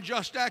 years of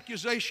unjust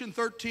accusation,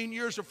 13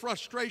 years of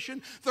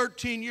frustration,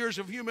 13 years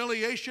of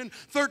humiliation,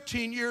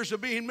 13 years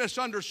of being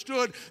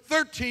misunderstood,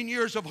 13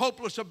 years of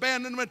hopeless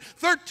abandonment,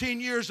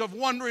 13 years of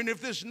wondering if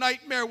this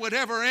nightmare would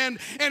ever end,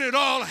 and it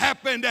all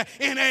happened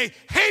in a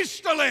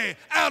hastily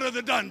out of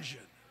the dungeon.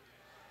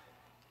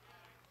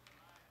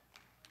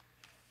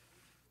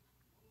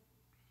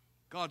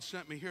 God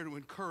sent me here to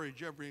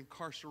encourage every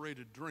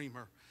incarcerated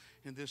dreamer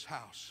in this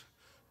house.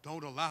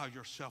 Don't allow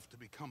yourself to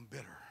become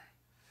bitter.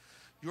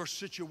 Your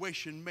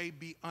situation may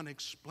be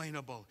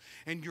unexplainable,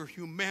 and your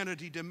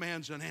humanity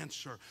demands an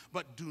answer,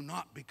 but do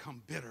not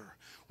become bitter.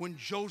 When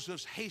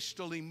Joseph's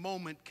hastily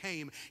moment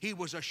came, he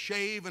was a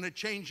shave and a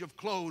change of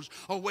clothes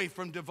away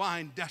from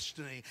divine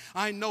destiny.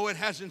 I know it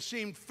hasn't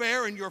seemed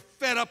fair, and you're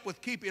fed up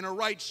with keeping a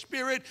right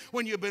spirit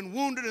when you've been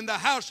wounded in the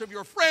house of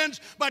your friends,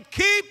 but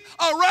keep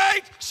a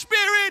right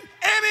spirit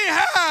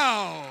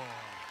anyhow.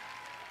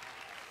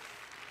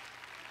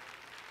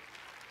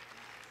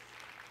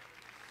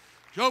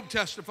 Job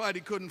testified he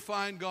couldn't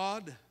find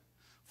God,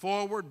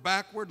 forward,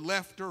 backward,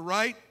 left, or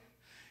right.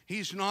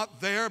 He's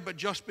not there, but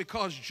just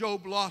because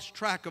Job lost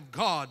track of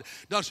God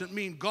doesn't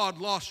mean God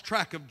lost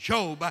track of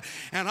Job.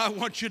 And I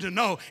want you to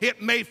know,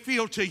 it may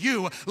feel to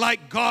you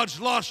like God's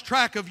lost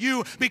track of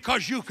you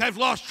because you have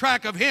lost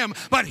track of Him,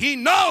 but He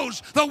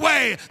knows the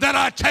way that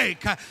I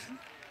take.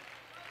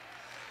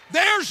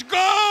 There's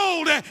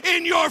gold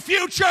in your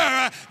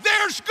future.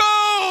 There's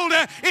gold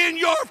in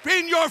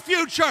your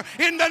future.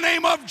 In the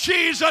name of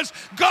Jesus,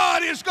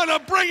 God is going to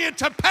bring it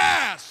to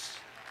pass.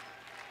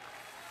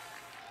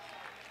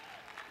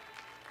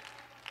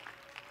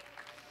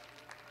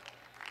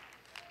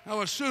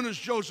 Now, as soon as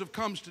Joseph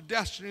comes to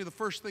destiny, the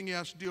first thing he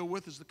has to deal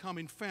with is the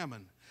coming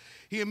famine.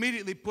 He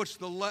immediately puts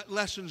the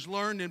lessons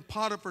learned in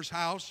Potiphar's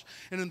house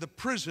and in the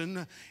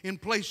prison in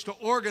place to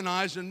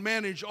organize and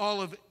manage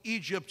all of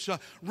Egypt's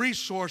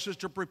resources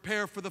to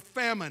prepare for the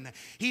famine.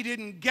 He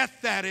didn't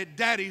get that at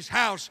Daddy's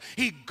house.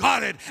 He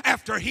got it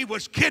after he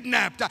was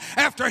kidnapped,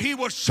 after he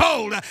was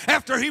sold,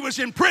 after he was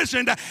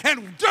imprisoned.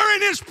 And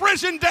during his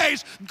prison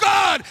days,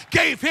 God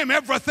gave him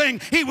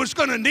everything he was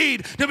going to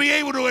need to be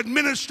able to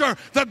administer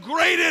the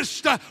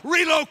greatest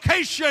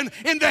relocation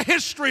in the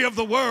history of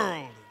the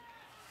world.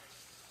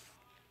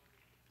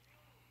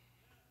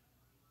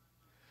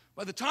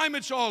 By the time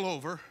it's all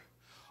over,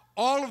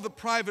 all of the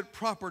private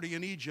property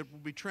in Egypt will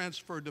be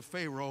transferred to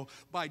Pharaoh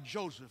by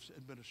Joseph's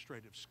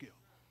administrative skill.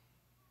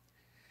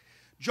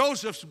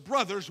 Joseph's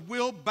brothers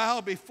will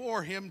bow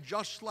before him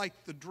just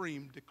like the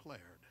dream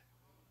declared.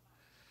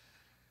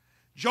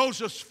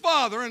 Joseph's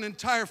father and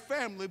entire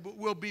family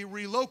will be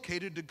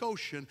relocated to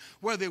Goshen,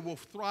 where they will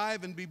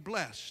thrive and be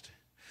blessed.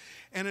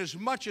 And as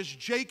much as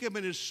Jacob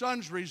and his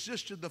sons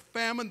resisted the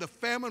famine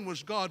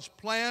was God's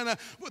plan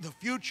for the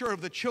future of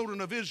the children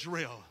of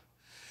Israel.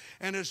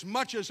 And as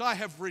much as I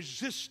have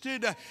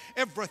resisted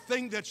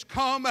everything that's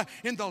come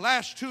in the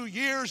last 2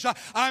 years,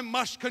 I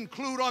must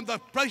conclude on the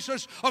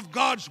basis of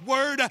God's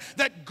Word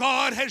that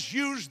God has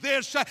used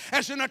this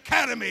as an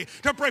academy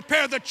to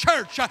prepare the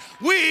church.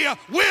 We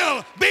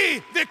will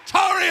be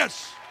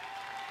victorious.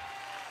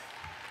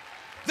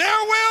 There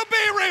will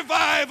be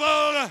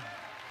revival.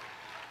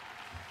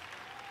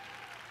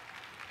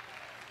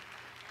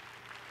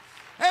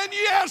 And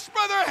yes,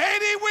 Brother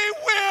Haney, we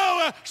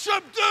will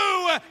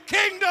subdue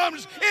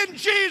kingdoms in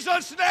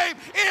Jesus' name.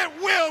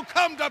 It will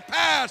come to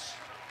pass.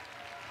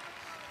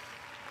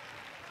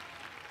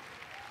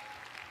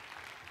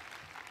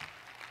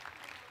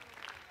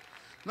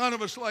 None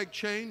of us like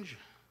change.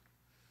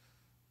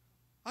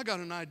 I got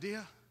an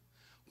idea.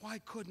 Why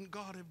couldn't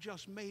God have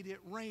just made it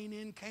rain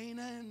in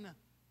Canaan?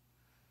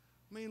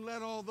 I mean,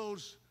 let all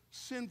those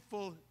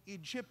sinful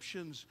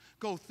Egyptians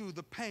go through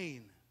the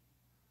pain.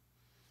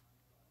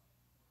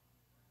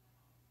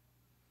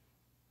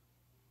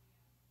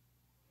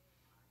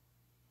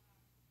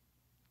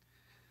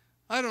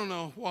 I don't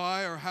know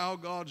why or how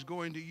God's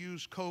going to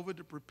use COVID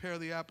to prepare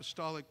the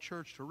apostolic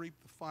church to reap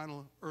the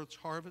final earth's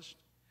harvest.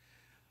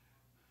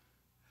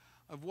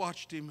 I've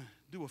watched him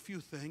do a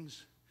few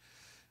things.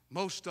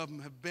 Most of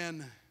them have been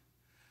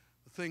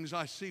the things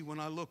I see when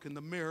I look in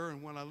the mirror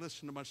and when I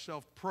listen to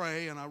myself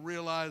pray, and I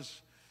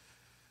realize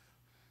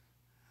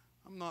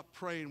I'm not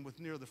praying with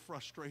near the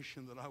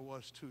frustration that I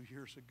was 2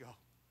 years ago.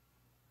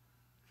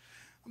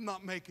 I'm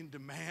not making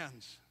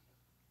demands.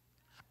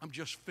 I'm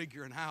just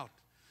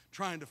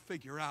trying to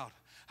figure out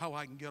how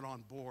I can get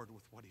on board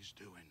with what he's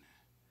doing.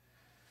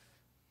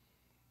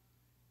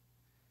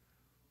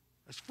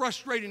 As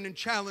frustrating and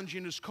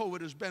challenging as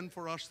COVID has been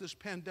for us, this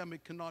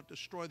pandemic cannot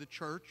destroy the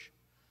church,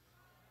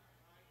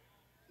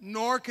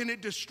 nor can it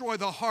destroy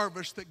the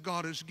harvest that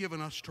God has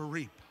given us to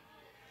reap.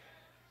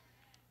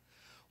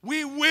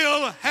 We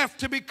will have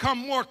to become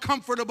more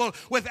comfortable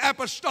with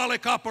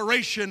apostolic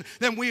operation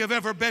than we have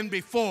ever been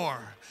before.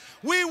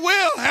 We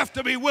will have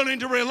to be willing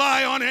to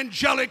rely on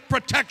angelic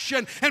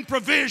protection and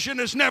provision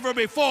as never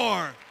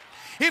before.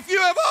 If you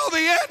have all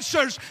the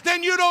answers,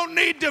 then you don't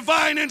need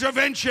divine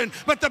intervention.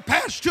 But the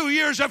past 2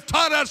 years have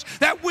taught us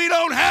that we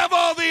don't have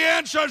all the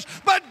answers,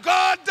 but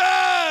God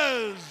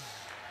does.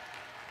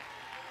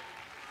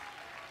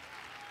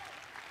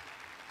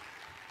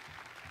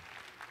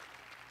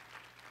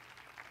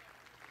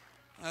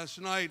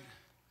 Last night,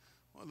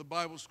 one of the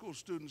Bible school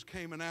students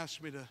came and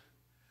asked me to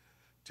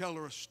tell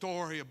her a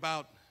story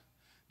about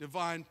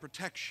divine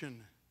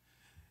protection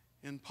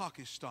in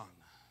Pakistan.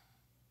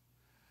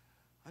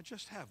 I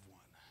just have one.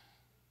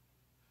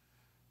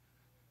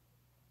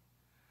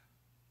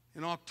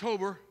 In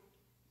October,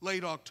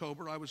 late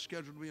October, I was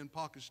scheduled to be in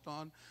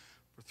Pakistan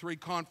for 3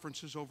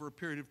 conferences over a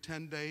period of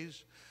 10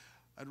 days.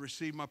 I'd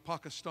received my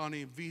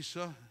Pakistani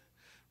visa,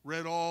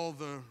 read all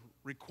the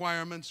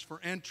requirements for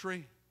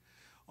entry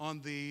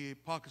on the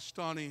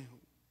Pakistani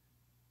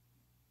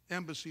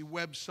embassy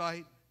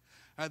website.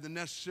 I had the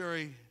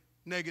necessary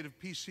negative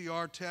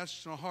PCR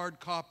tests and a hard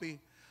copy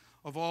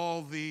of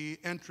all the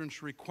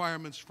entrance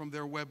requirements from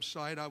their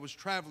website. I was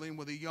traveling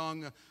with a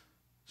young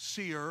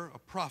seer, a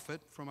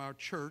prophet from our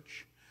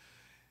church,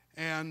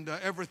 and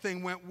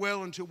everything went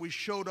well until we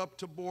showed up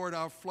to board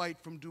our flight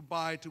from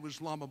Dubai to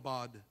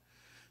Islamabad.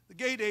 The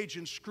gate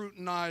agent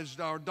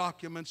scrutinized our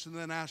documents and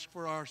then asked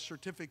for our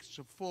certificates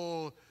of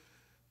full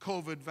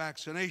COVID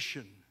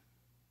vaccination.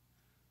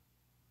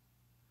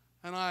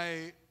 And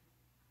I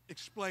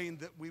explained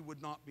that we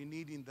would not be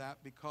needing that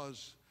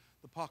because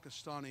the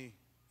Pakistani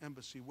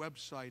embassy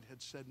website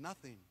had said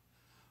nothing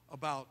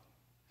about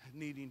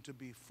needing to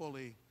be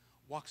fully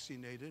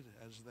vaccinated,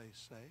 as they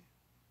say.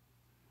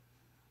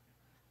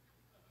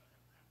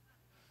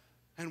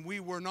 And we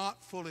were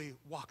not fully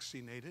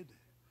vaccinated.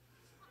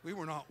 We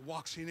were not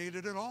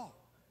vaccinated at all.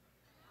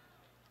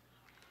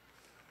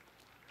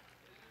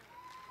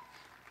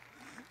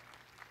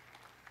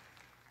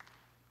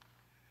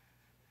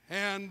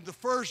 And the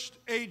first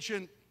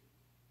agent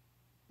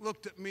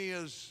looked at me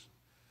as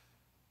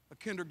a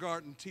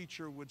kindergarten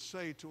teacher would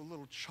say to a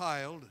little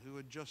child who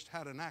had just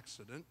had an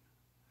accident.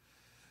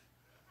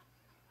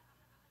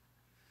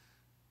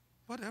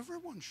 But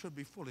everyone should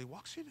be fully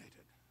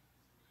vaccinated.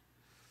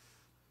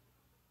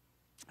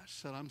 I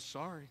said, I'm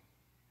sorry,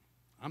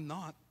 I'm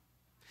not.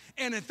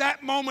 And at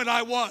that moment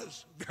I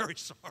was very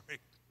sorry.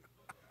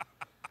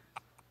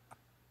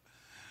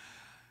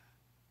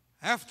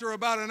 After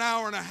about an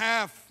hour and a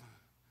half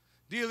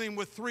dealing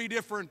with 3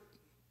 different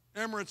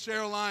Emirates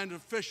Airlines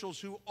officials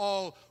who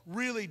all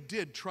really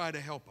did try to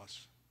help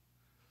us.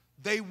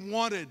 They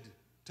wanted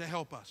to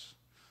help us.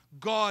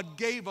 God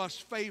gave us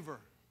favor.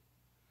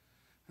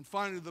 And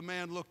finally the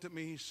man looked at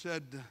me, he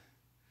said,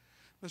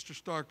 Mr.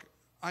 Stark,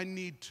 I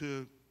need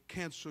to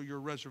cancel your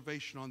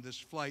reservation on this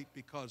flight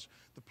because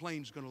the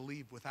plane's going to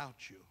leave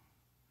without you.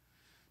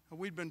 Now,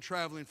 we'd been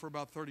traveling for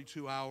about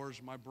 32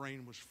 hours. My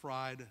brain was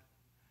fried.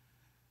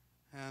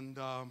 And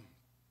I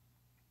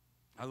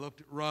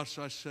looked at Russ.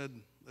 I said,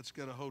 let's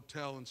get a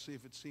hotel and see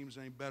if it seems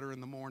any better in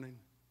the morning.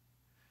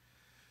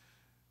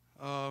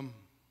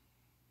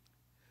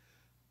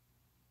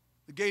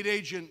 The gate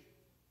agent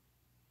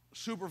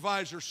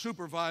supervisor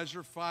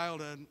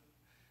filed an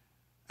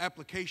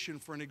application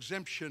for an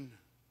exemption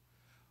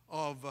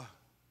of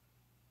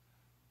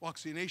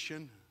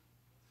vaccination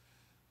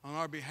on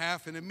our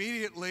behalf, and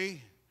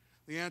immediately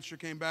the answer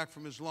came back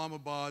from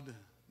Islamabad,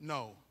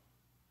 no.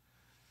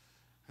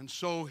 And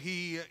so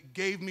he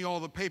gave me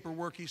all the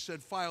paperwork. He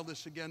said, file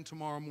this again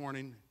tomorrow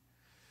morning.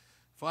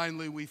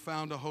 Finally, we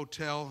found a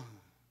hotel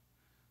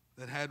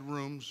that had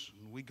rooms,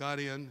 and we got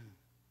in.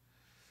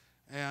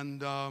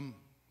 And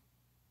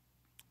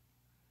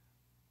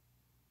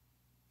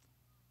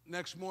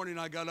next morning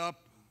I got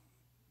up.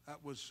 That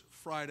was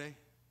Friday.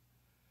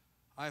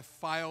 I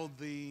filed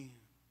the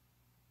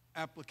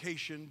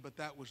application, but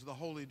that was the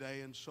holy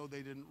day, and so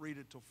they didn't read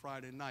it till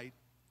Friday night.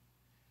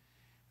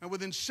 And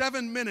within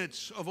 7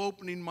 minutes of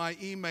opening my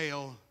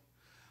email,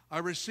 I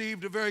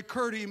received a very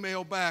curt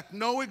email back: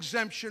 no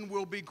exemption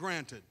will be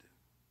granted.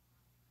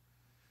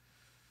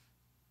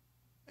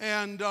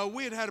 And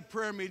we had a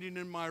prayer meeting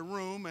in my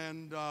room,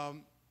 and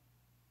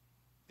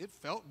it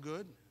felt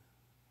good.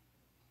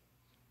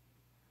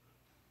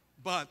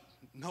 But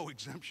no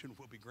exemption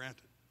will be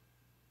granted.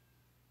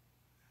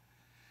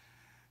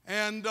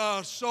 And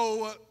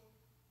so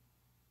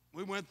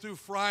we went through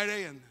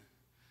Friday, and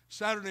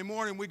Saturday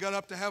morning we got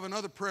up to have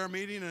another prayer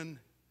meeting, and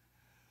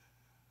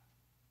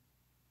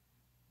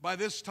by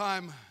this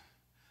time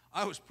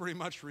I was pretty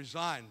much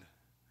resigned.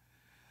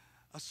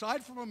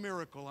 Aside from a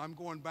miracle, I'm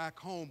going back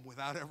home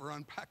without ever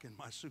unpacking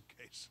my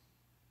suitcase.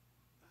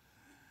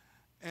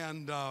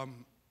 And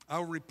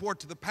I'll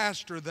report to the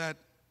pastor that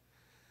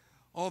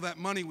all that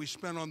money we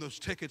spent on those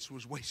tickets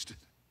was wasted.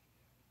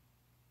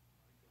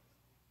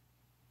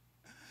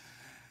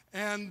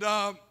 And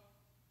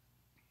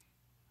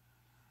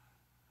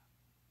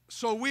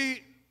so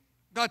we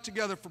got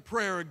together for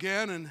prayer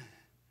again, and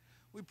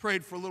we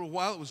prayed for a little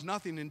while. It was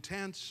nothing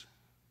intense.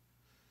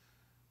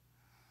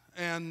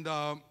 And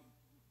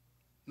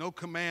no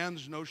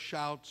commands, no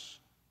shouts,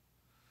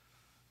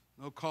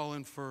 no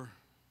calling for.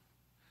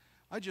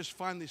 I just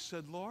finally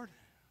said, Lord,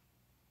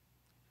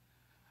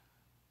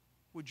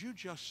 would you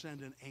just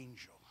send an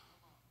angel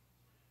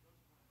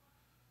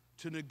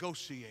to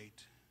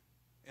negotiate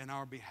in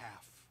our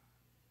behalf?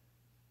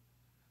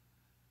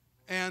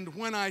 And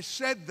when I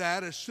said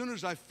that, as soon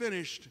as I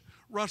finished,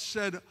 Russ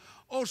said,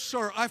 oh,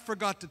 sir, I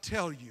forgot to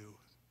tell you.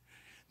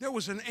 There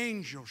was an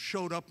angel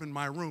showed up in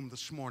my room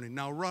this morning.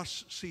 Now,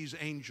 Russ sees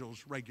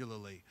angels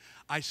regularly.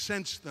 I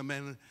sense them,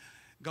 and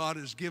God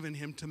has given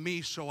him to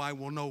me so I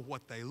will know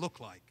what they look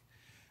like.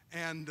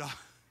 And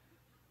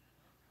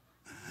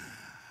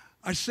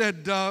I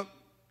said, well,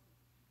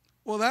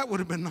 that would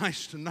have been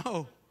nice to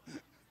know.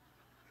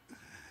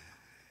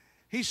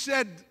 He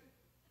said,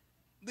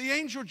 the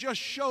angel just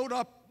showed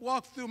up,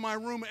 walked through my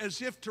room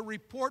as if to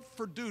report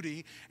for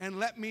duty and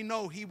let me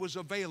know he was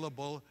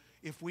available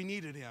if we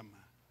needed him.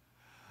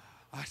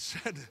 I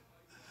said,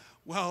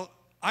 well,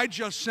 I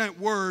just sent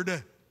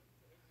word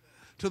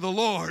to the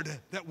Lord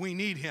that we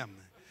need him.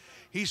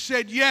 He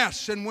said,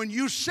 yes, and when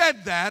you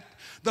said that,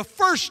 the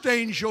first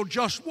angel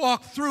just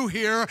walked through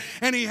here,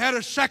 and he had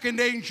a second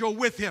angel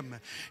with him.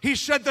 He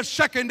said the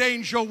second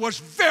angel was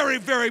very,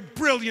 very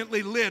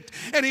brilliantly lit,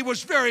 and he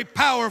was very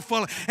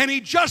powerful, and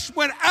he just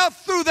went out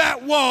through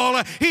that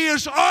wall. He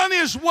is on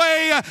his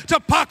way to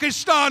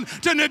Pakistan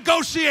to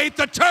negotiate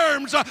the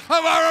terms of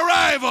our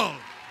arrival.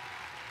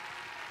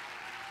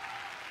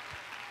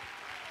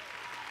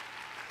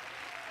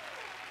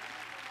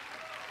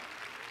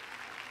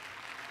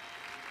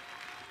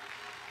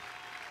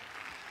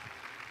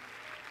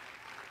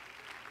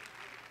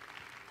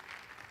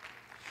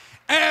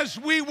 As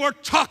we were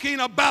talking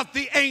about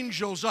the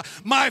angels,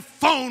 my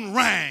phone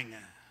rang.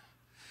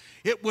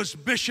 It was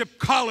Bishop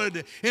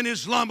Khalid in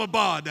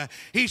Islamabad.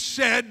 He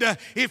said,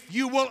 if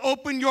you will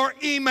open your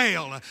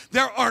email,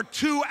 there are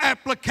 2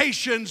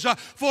 applications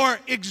for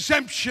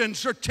exemption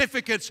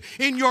certificates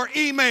in your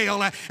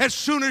email. As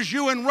soon as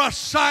you and Russ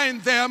sign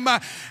them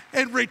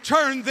and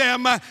return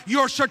them,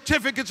 your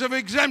certificates of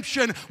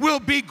exemption will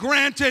be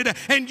granted,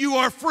 and you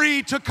are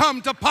free to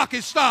come to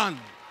Pakistan.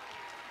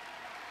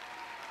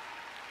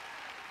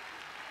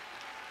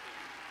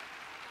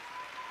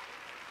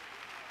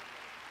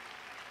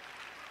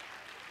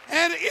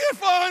 And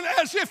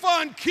as if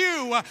on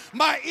cue,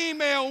 my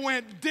email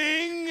went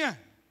ding.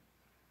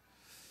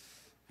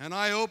 And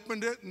I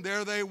opened it, and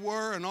there they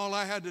were, and all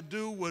I had to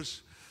do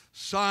was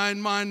sign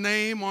my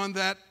name on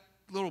that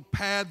little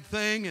pad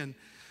thing, and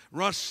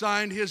Russ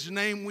signed his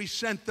name. We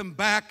sent them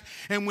back,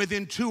 and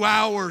within 2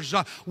 hours,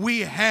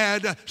 we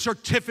had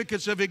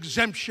certificates of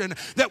exemption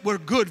that were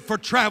good for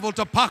travel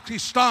to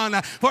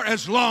Pakistan for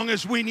as long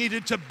as we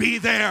needed to be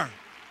there.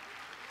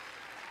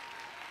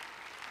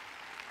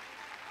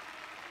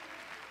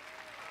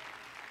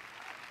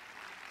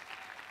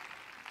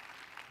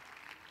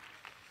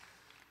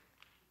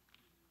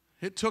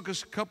 It took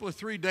us a couple of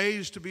 3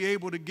 days to be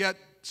able to get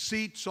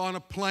seats on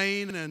a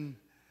plane, and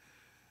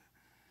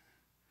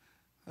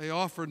they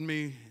offered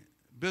me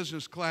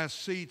business class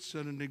seats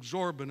at an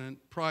exorbitant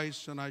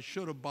price, and I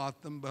should have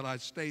bought them, but I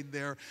stayed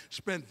there,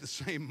 spent the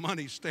same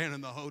money staying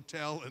in the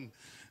hotel and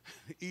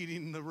eating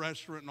in the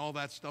restaurant and all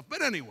that stuff.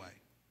 But anyway,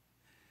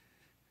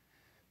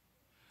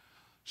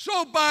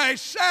 so by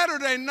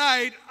Saturday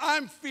night,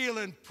 I'm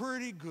feeling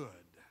pretty good.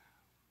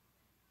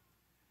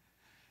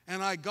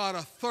 And I got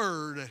a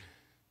third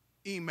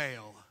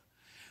email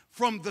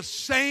from the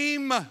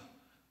same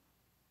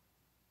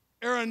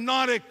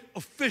aeronautic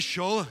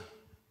official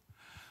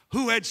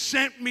who had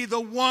sent me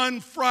the one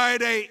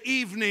Friday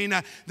evening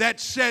that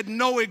said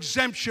no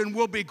exemption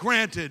will be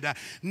granted.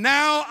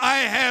 Now I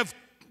have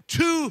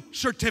 2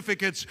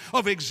 certificates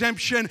of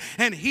exemption,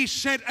 and he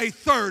sent a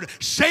third.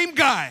 Same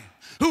guy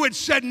who had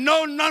said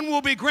no, none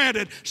will be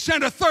granted,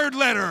 sent a third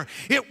letter.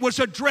 It was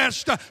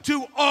addressed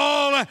to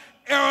all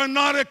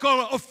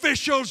aeronautical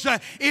officials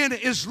in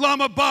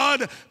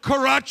Islamabad,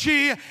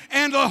 Karachi,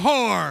 and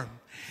Lahore.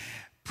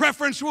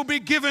 Preference will be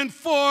given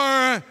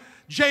for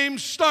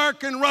James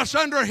Stark and Russ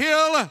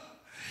Underhill,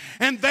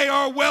 and they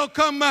are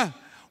welcome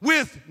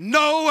with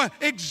no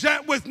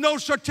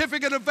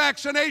certificate of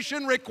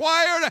vaccination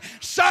required,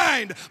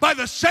 signed by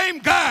the same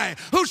guy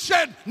who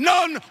said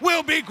none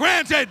will be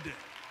granted.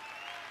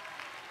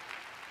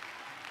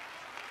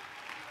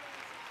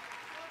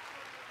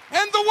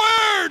 And the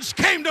words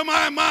came to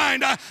my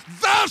mind,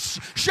 thus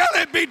shall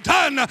it be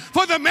done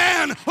for the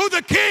man who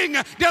the king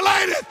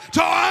delighteth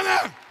to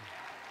honor.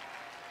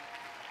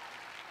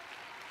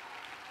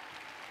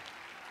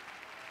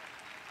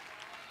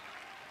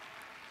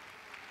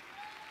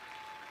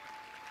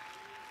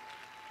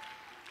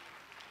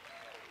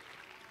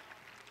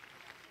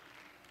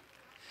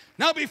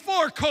 Now,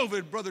 before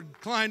COVID, Brother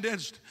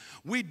Kleindienst,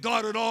 we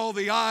dotted all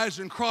the I's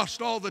and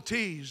crossed all the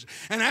T's.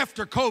 And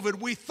after COVID,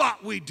 we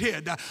thought we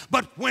did.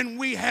 But when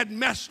we had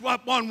messed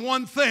up on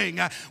one thing,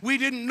 we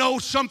didn't know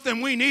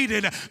something we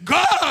needed.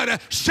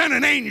 God sent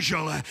an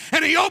angel,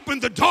 and He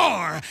opened the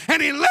door,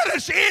 and He let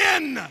us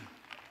in.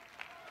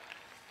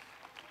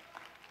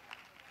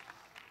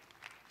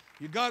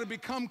 You got to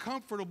become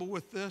comfortable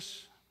with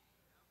this.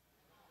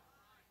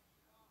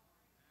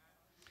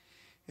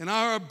 In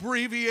our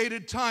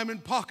abbreviated time in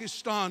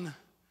Pakistan,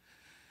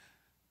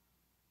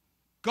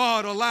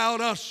 God allowed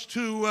us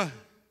to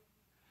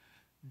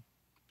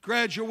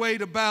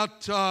graduate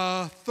about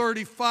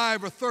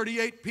 35 or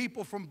 38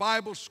 people from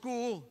Bible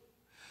school.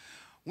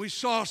 We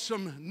saw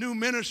some new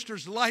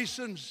ministers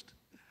licensed.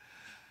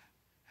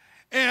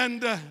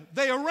 And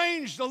they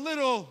arranged a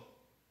little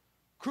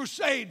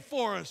crusade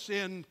for us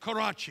in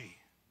Karachi.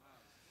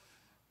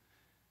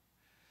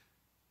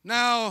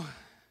 Now,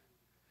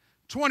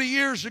 20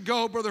 years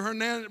ago, Brother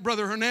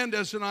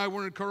Hernandez and I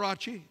were in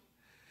Karachi.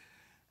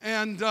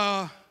 And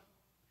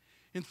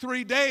in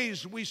 3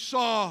 days, we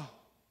saw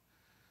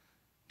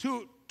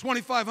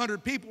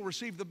 2,500 people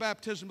receive the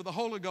baptism of the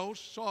Holy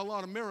Ghost, saw a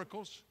lot of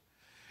miracles.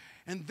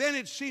 And then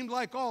it seemed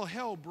like all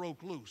hell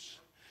broke loose.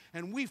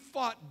 And we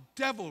fought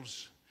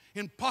devils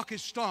in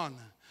Pakistan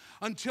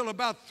until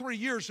about 3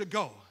 years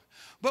ago.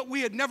 But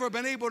we had never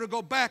been able to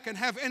go back and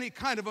have any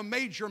kind of a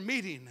major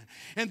meeting.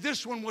 And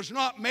this one was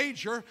not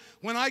major.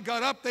 When I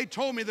got up, they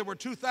told me there were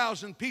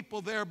 2,000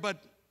 people there,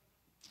 but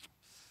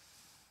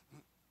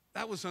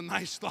that was a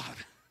nice thought.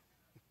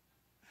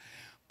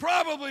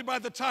 Probably by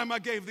the time I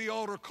gave the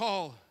altar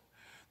call,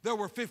 there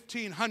were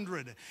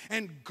 1,500,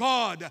 and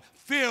God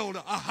filled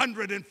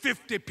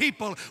 150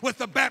 people with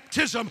the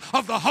baptism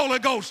of the Holy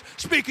Ghost,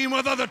 speaking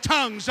with other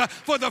tongues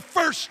for the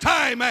first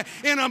time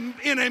in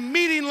a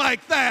meeting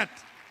like that.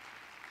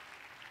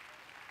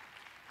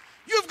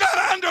 You've got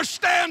to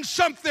understand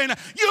something.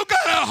 You've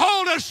got a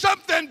hold of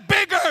something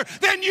bigger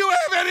than you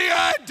have any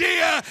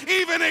idea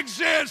even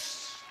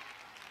exists.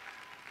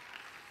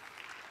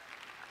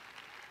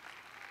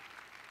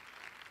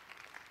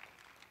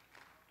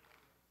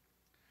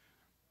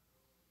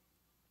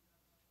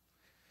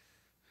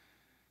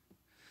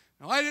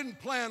 Now, I didn't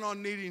plan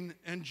on needing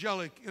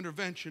angelic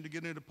intervention to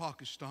get into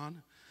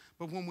Pakistan,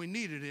 but when we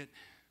needed it,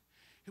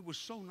 it was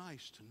so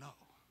nice to know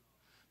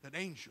that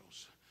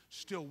angels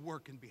still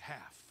work in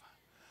behalf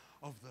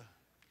of the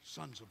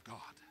sons of God.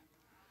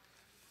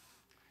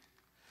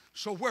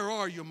 So where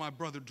are you, my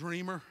brother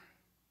dreamer?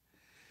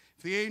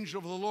 If the angel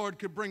of the Lord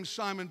could bring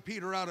Simon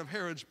Peter out of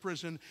Herod's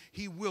prison,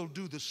 He will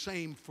do the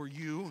same for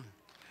you.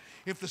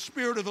 If the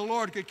Spirit of the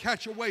Lord could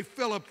catch away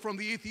Philip from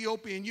the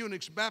Ethiopian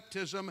eunuch's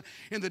baptism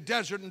in the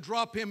desert and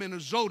drop him in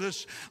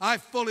Azotus, I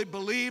fully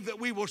believe that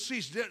we will see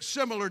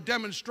similar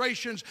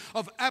demonstrations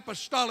of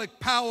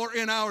apostolic power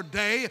in our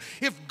day.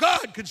 If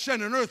God could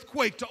send an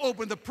earthquake to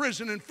open the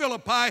prison in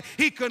Philippi,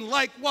 He could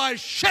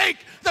likewise shake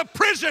the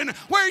prison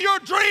where your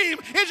dream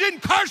is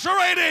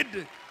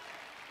incarcerated.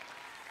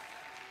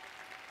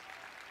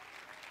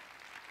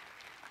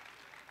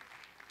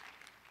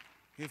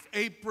 If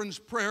aprons,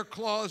 prayer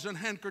cloths, and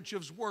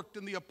handkerchiefs worked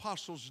in the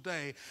apostles'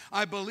 day,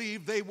 I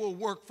believe they will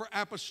work for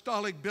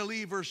apostolic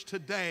believers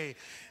today.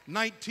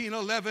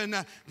 1911,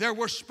 there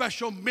were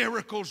special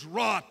miracles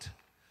wrought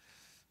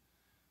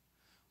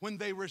when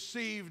they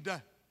received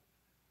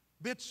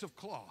bits of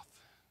cloth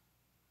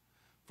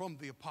from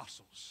the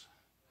apostles.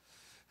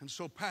 And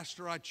so,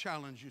 Pastor, I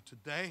challenge you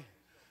today,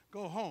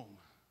 go home,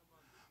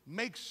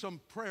 make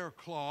some prayer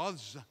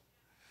cloths,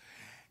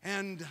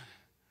 and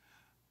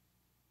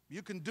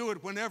you can do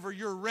it whenever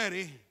you're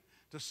ready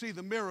to see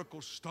the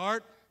miracles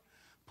start.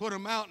 Put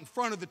them out in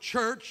front of the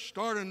church,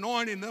 start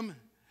anointing them,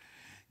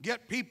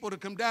 get people to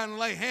come down and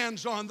lay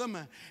hands on them,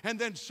 and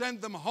then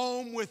send them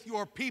home with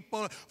your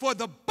people. For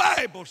the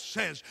Bible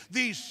says,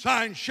 these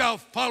signs shall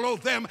follow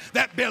them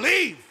that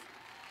believe.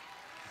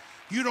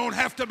 You don't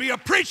have to be a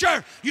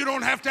preacher. You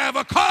don't have to have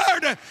a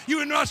card.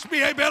 You must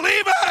be a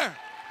believer.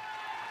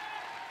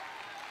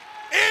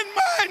 In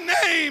my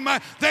name,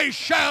 they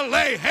shall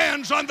lay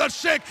hands on the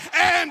sick,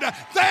 and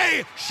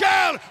they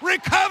shall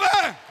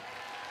recover.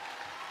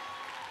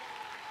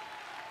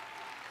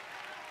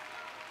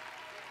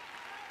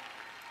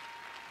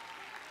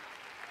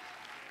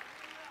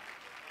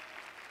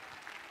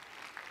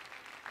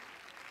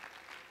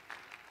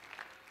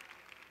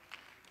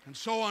 And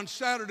so on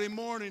Saturday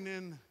morning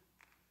in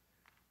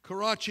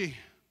Karachi,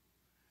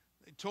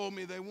 they told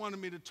me they wanted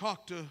me to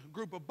talk to a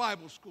group of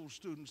Bible school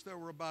students. There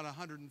were about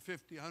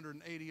 150,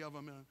 180 of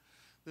them in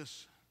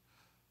this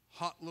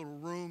hot little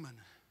room. And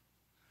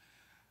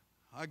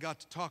I got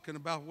to talking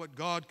about what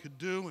God could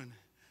do. And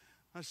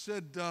I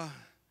said,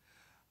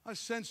 I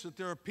sense that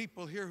there are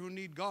people here who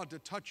need God to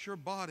touch your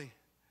body.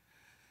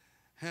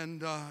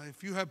 And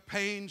if you have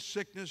pain,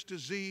 sickness,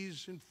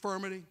 disease,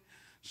 infirmity,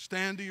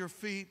 stand to your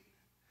feet.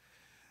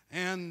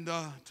 And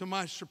to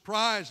my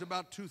surprise,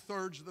 about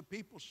 2/3 of the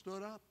people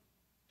stood up.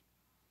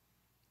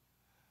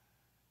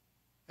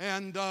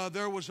 And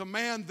there was a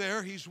man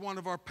there. He's one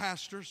of our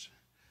pastors.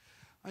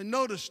 I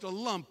noticed a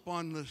lump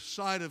on the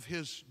side of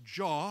his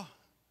jaw.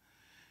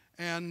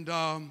 And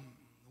I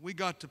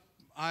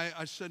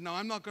said, no,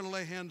 I'm not going to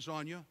lay hands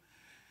on you.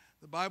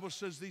 The Bible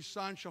says these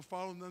signs shall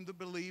follow them that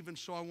believe. And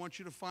so I want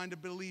you to find a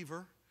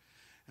believer.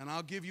 And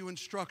I'll give you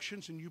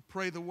instructions, and you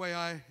pray the way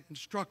I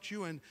instruct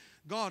you, and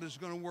God is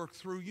going to work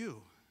through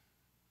you.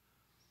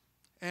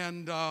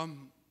 And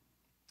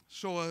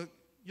so a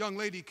young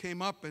lady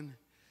came up, and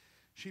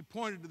she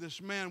pointed to this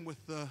man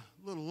with the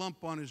little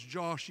lump on his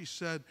jaw. She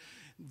said,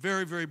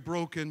 very, very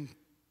broken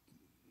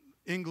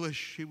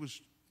English. He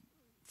was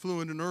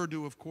fluent in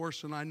Urdu, of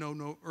course, and I know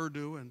no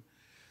Urdu. And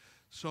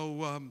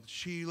so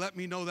she let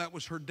me know that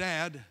was her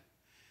dad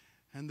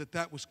and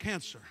that was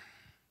cancer.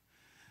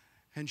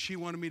 And she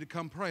wanted me to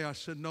come pray. I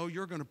said, no,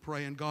 you're going to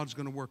pray, and God's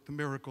going to work the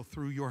miracle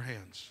through your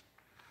hands.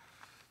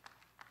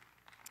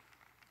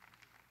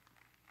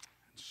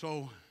 And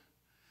so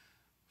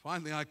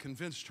finally I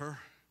convinced her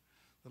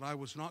that I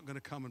was not going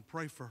to come and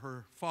pray for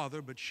her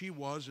father, but she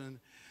was, and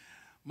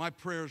my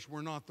prayers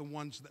were not the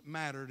ones that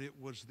mattered.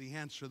 It was the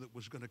answer that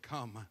was going to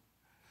come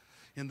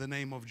in the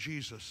name of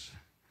Jesus.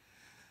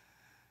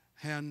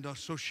 And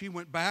so she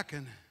went back,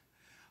 and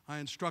I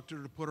instructed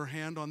her to put her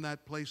hand on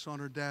that place on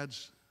her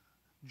dad's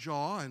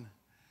jaw, and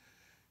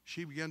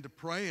she began to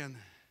pray, and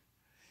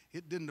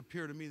it didn't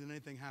appear to me that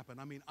anything happened.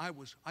 I mean, I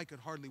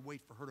could hardly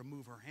wait for her to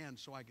move her hand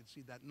so I could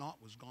see that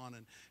knot was gone,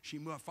 and she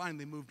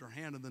finally moved her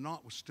hand, and the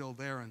knot was still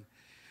there. And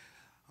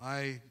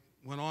I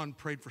went on,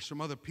 prayed for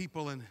some other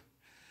people, and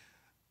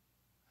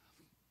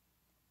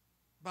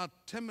about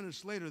 10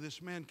 minutes later,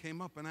 this man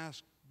came up and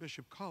asked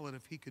Bishop Collett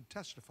if he could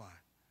testify.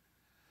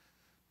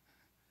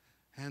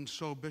 And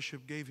so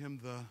Bishop gave him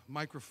the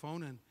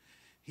microphone, and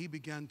he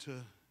began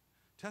to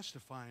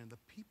testify, and the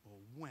people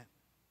went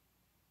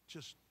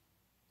just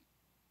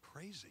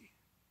crazy.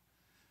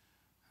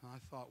 And I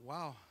thought,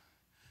 wow,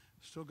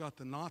 still got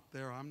the knot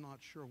there. I'm not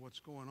sure what's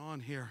going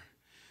on here.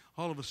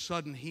 All of a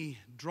sudden, he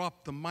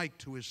dropped the mic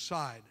to his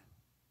side, and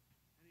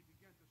he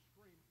began to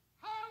scream,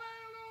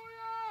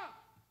 hallelujah!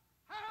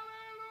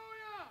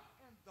 Hallelujah!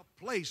 And the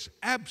place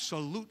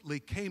absolutely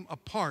came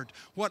apart.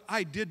 What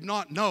I did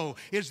not know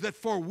is that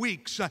for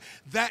weeks,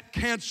 that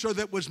cancer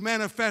that was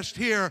manifest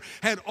here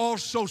had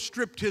also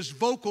stripped his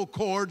vocal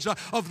cords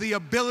of the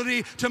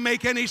ability to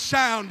make any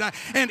sound.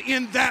 And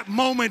in that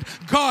moment,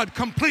 God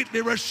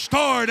completely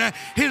restored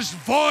his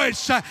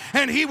voice,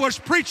 and he was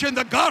preaching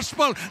the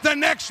gospel the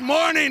next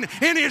morning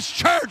in his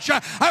church.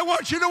 I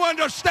want you to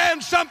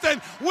understand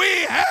something.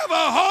 We have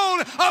a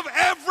hold of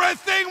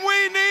everything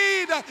we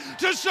need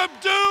to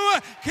subdue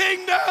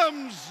kingdoms. A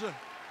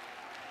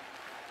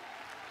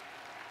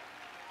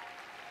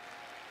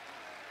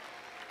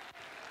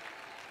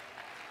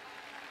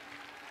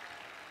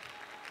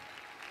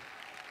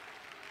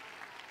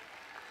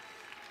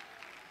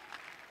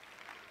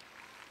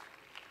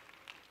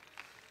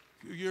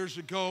few years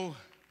ago,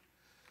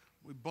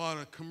 we bought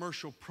a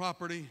commercial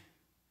property,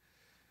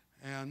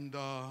 and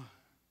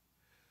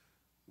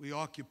we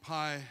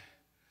occupy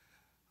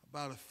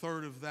about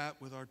 1/3 of that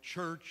with our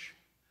church,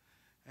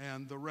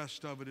 and the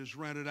rest of it is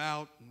rented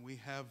out. And we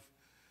have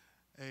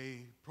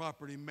a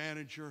property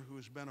manager who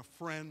has been a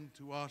friend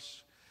to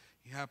us.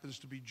 He happens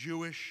to be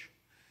Jewish,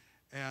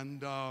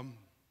 and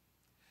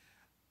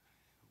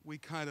we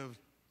kind of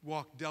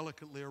walked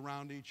delicately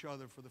around each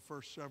other for the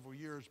first several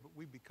years, but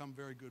we've become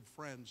very good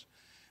friends.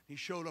 He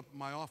showed up in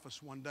my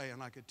office one day,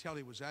 and I could tell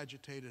he was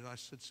agitated. I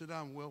said, "Sit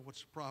down, Will. What's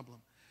the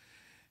problem?"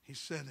 He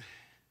said,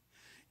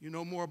 "You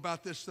know more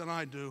about this than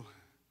I do."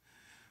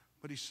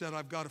 But he said,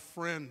 "I've got a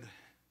friend."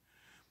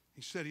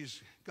 He said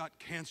he's got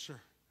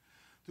cancer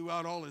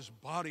throughout all his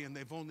body, and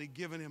they've only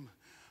given him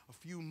a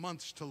few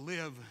months to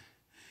live.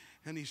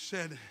 And he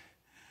said,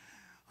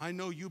 "I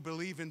know you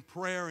believe in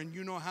prayer and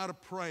you know how to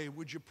pray.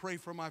 Would you pray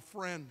for my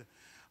friend?"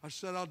 I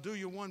said, "I'll do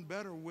you one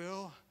better,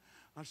 Will."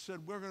 I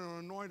said, "We're going to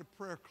anoint a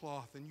prayer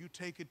cloth, and you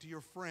take it to your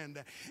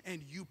friend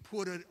and you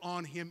put it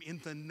on him in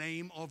the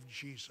name of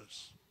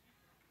Jesus."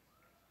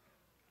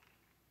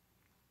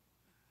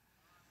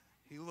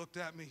 He looked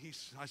at me.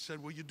 I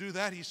said, "Will you do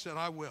that?" He said,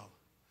 "I will."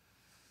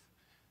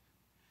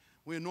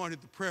 We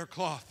anointed the prayer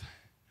cloth.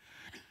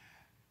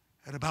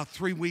 And about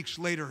 3 weeks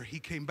later, he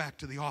came back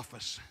to the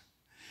office.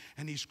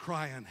 And he's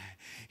crying.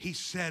 He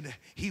said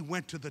he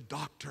went to the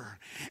doctor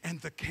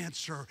and the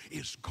cancer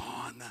is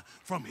gone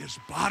from his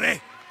body.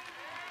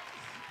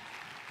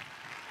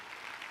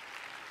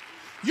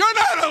 You're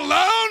not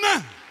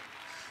alone.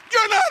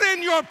 You're not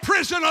in your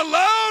prison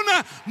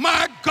alone.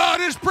 My God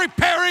is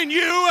preparing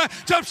you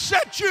to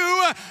set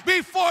you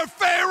before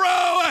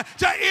Pharaoh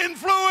to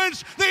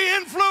influence the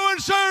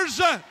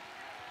influencers.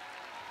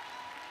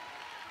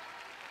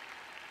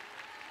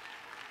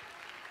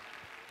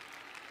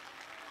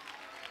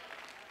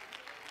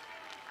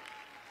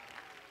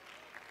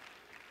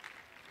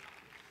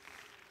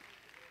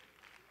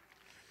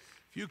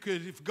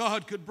 If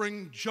God could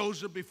bring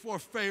Joseph before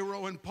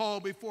Pharaoh and Paul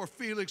before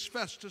Felix,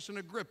 Festus, and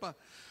Agrippa,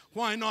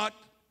 why not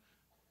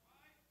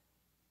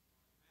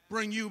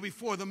bring you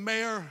before the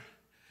mayor,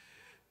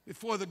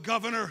 before the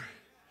governor,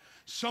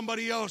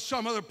 somebody else,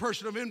 some other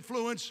person of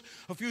influence?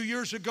 A few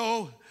years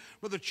ago,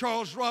 Brother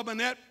Charles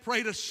Robinette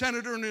prayed a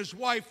senator and his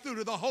wife through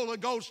to the Holy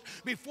Ghost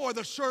before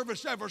the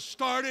service ever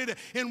started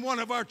in one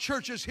of our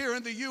churches here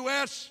in the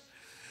U.S.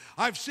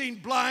 I've seen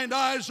blind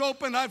eyes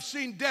open. I've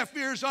seen deaf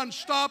ears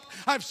unstopped.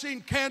 I've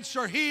seen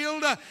cancer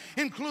healed,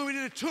 including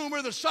a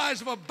tumor the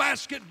size of a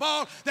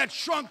basketball that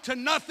shrunk to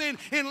nothing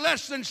in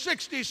less than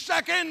 60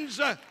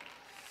 seconds.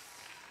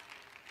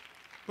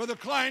 Brother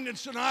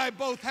Kleinitz and I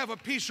both have a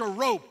piece of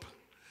rope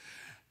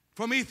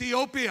from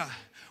Ethiopia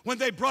when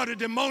they brought a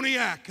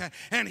demoniac,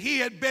 and he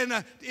had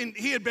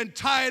been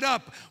tied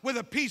up with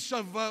a piece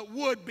of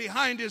wood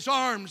behind his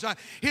arms.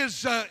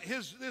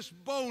 This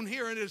bone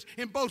here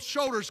in both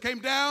shoulders came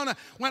down,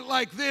 went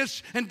like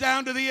this, and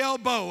down to the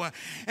elbow.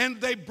 And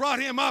they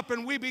brought him up,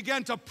 and we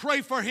began to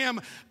pray for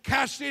him,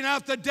 casting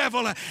out the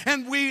devil.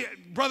 And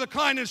Brother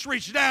Kleinitz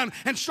reached down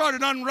and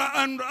started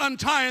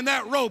untying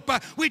that rope.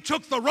 We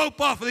took the rope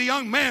off of the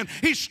young man.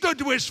 He stood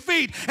to his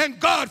feet,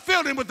 and God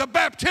filled him with the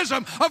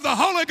baptism of the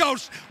Holy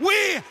Ghost.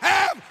 We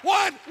have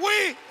what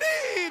we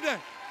need.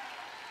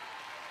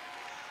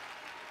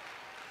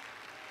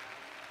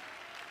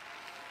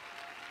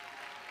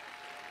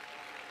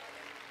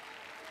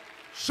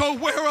 So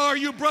where are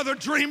you, brother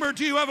dreamer?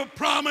 Do you have a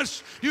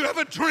promise? Do you have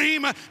a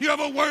dream? You have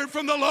a word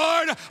from the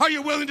Lord? Are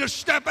you willing to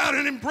step out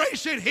and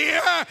embrace it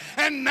here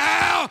and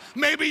now?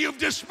 Maybe you've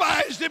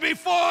despised it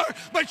before,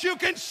 but you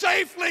can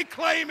safely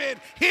claim it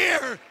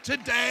here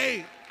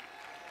today.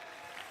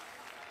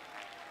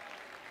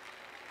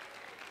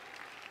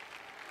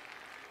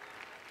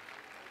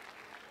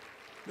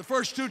 The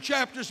first 2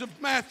 chapters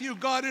of Matthew,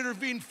 God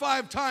intervened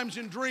 5 times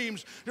in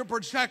dreams to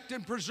protect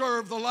and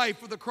preserve the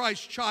life of the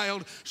Christ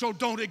child, so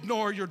don't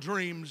ignore your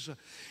dreams.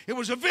 It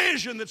was a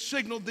vision that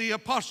signaled the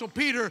Apostle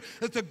Peter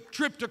that the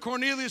trip to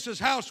Cornelius'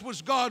 house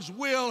was God's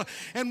will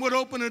and would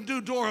open a new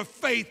door of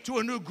faith to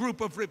a new group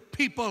of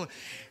people.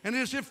 And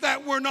as if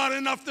that were not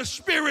enough, the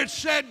Spirit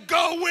said,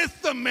 "Go with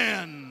the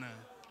men."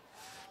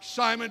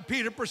 Simon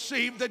Peter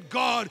perceived that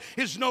God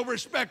is no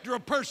respecter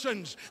of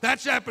persons.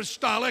 That's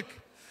apostolic.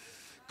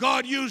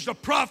 God used a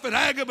prophet,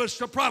 Agabus,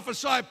 to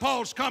prophesy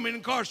Paul's coming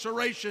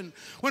incarceration.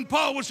 When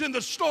Paul was in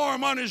the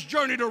storm on his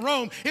journey to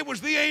Rome, it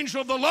was the angel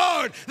of the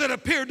Lord that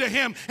appeared to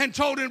him and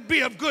told him,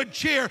 "Be of good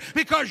cheer,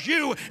 because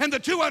you and the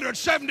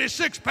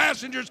 276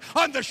 passengers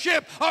on the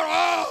ship are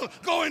all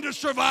going to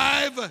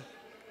survive."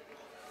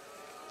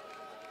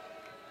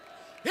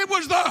 It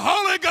was the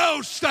Holy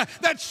Ghost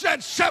that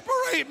said,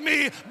 "Separate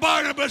me,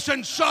 Barnabas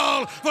and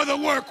Saul, for the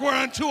work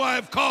whereunto I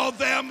have called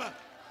them."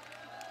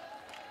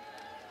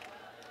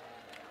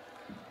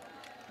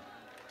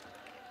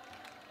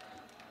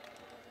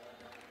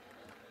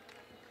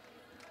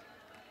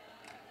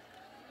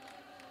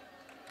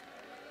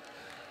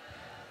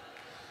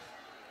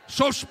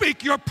 So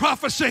speak your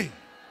prophecy.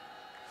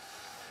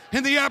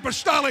 In the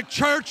apostolic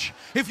church,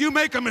 if you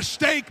make a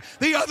mistake,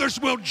 the others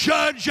will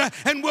judge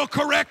and will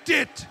correct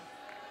it.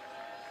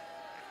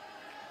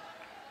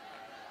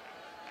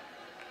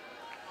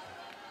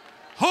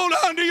 Hold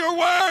on to your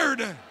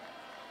word.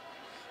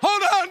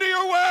 Hold on to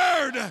your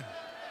word.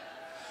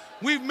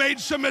 We've made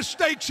some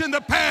mistakes in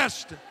the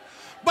past,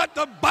 but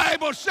the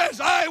Bible says,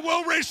 "I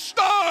will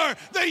restore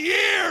the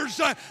years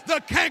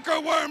the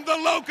cankerworm, the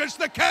locust,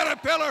 the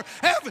caterpillar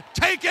have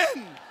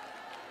taken."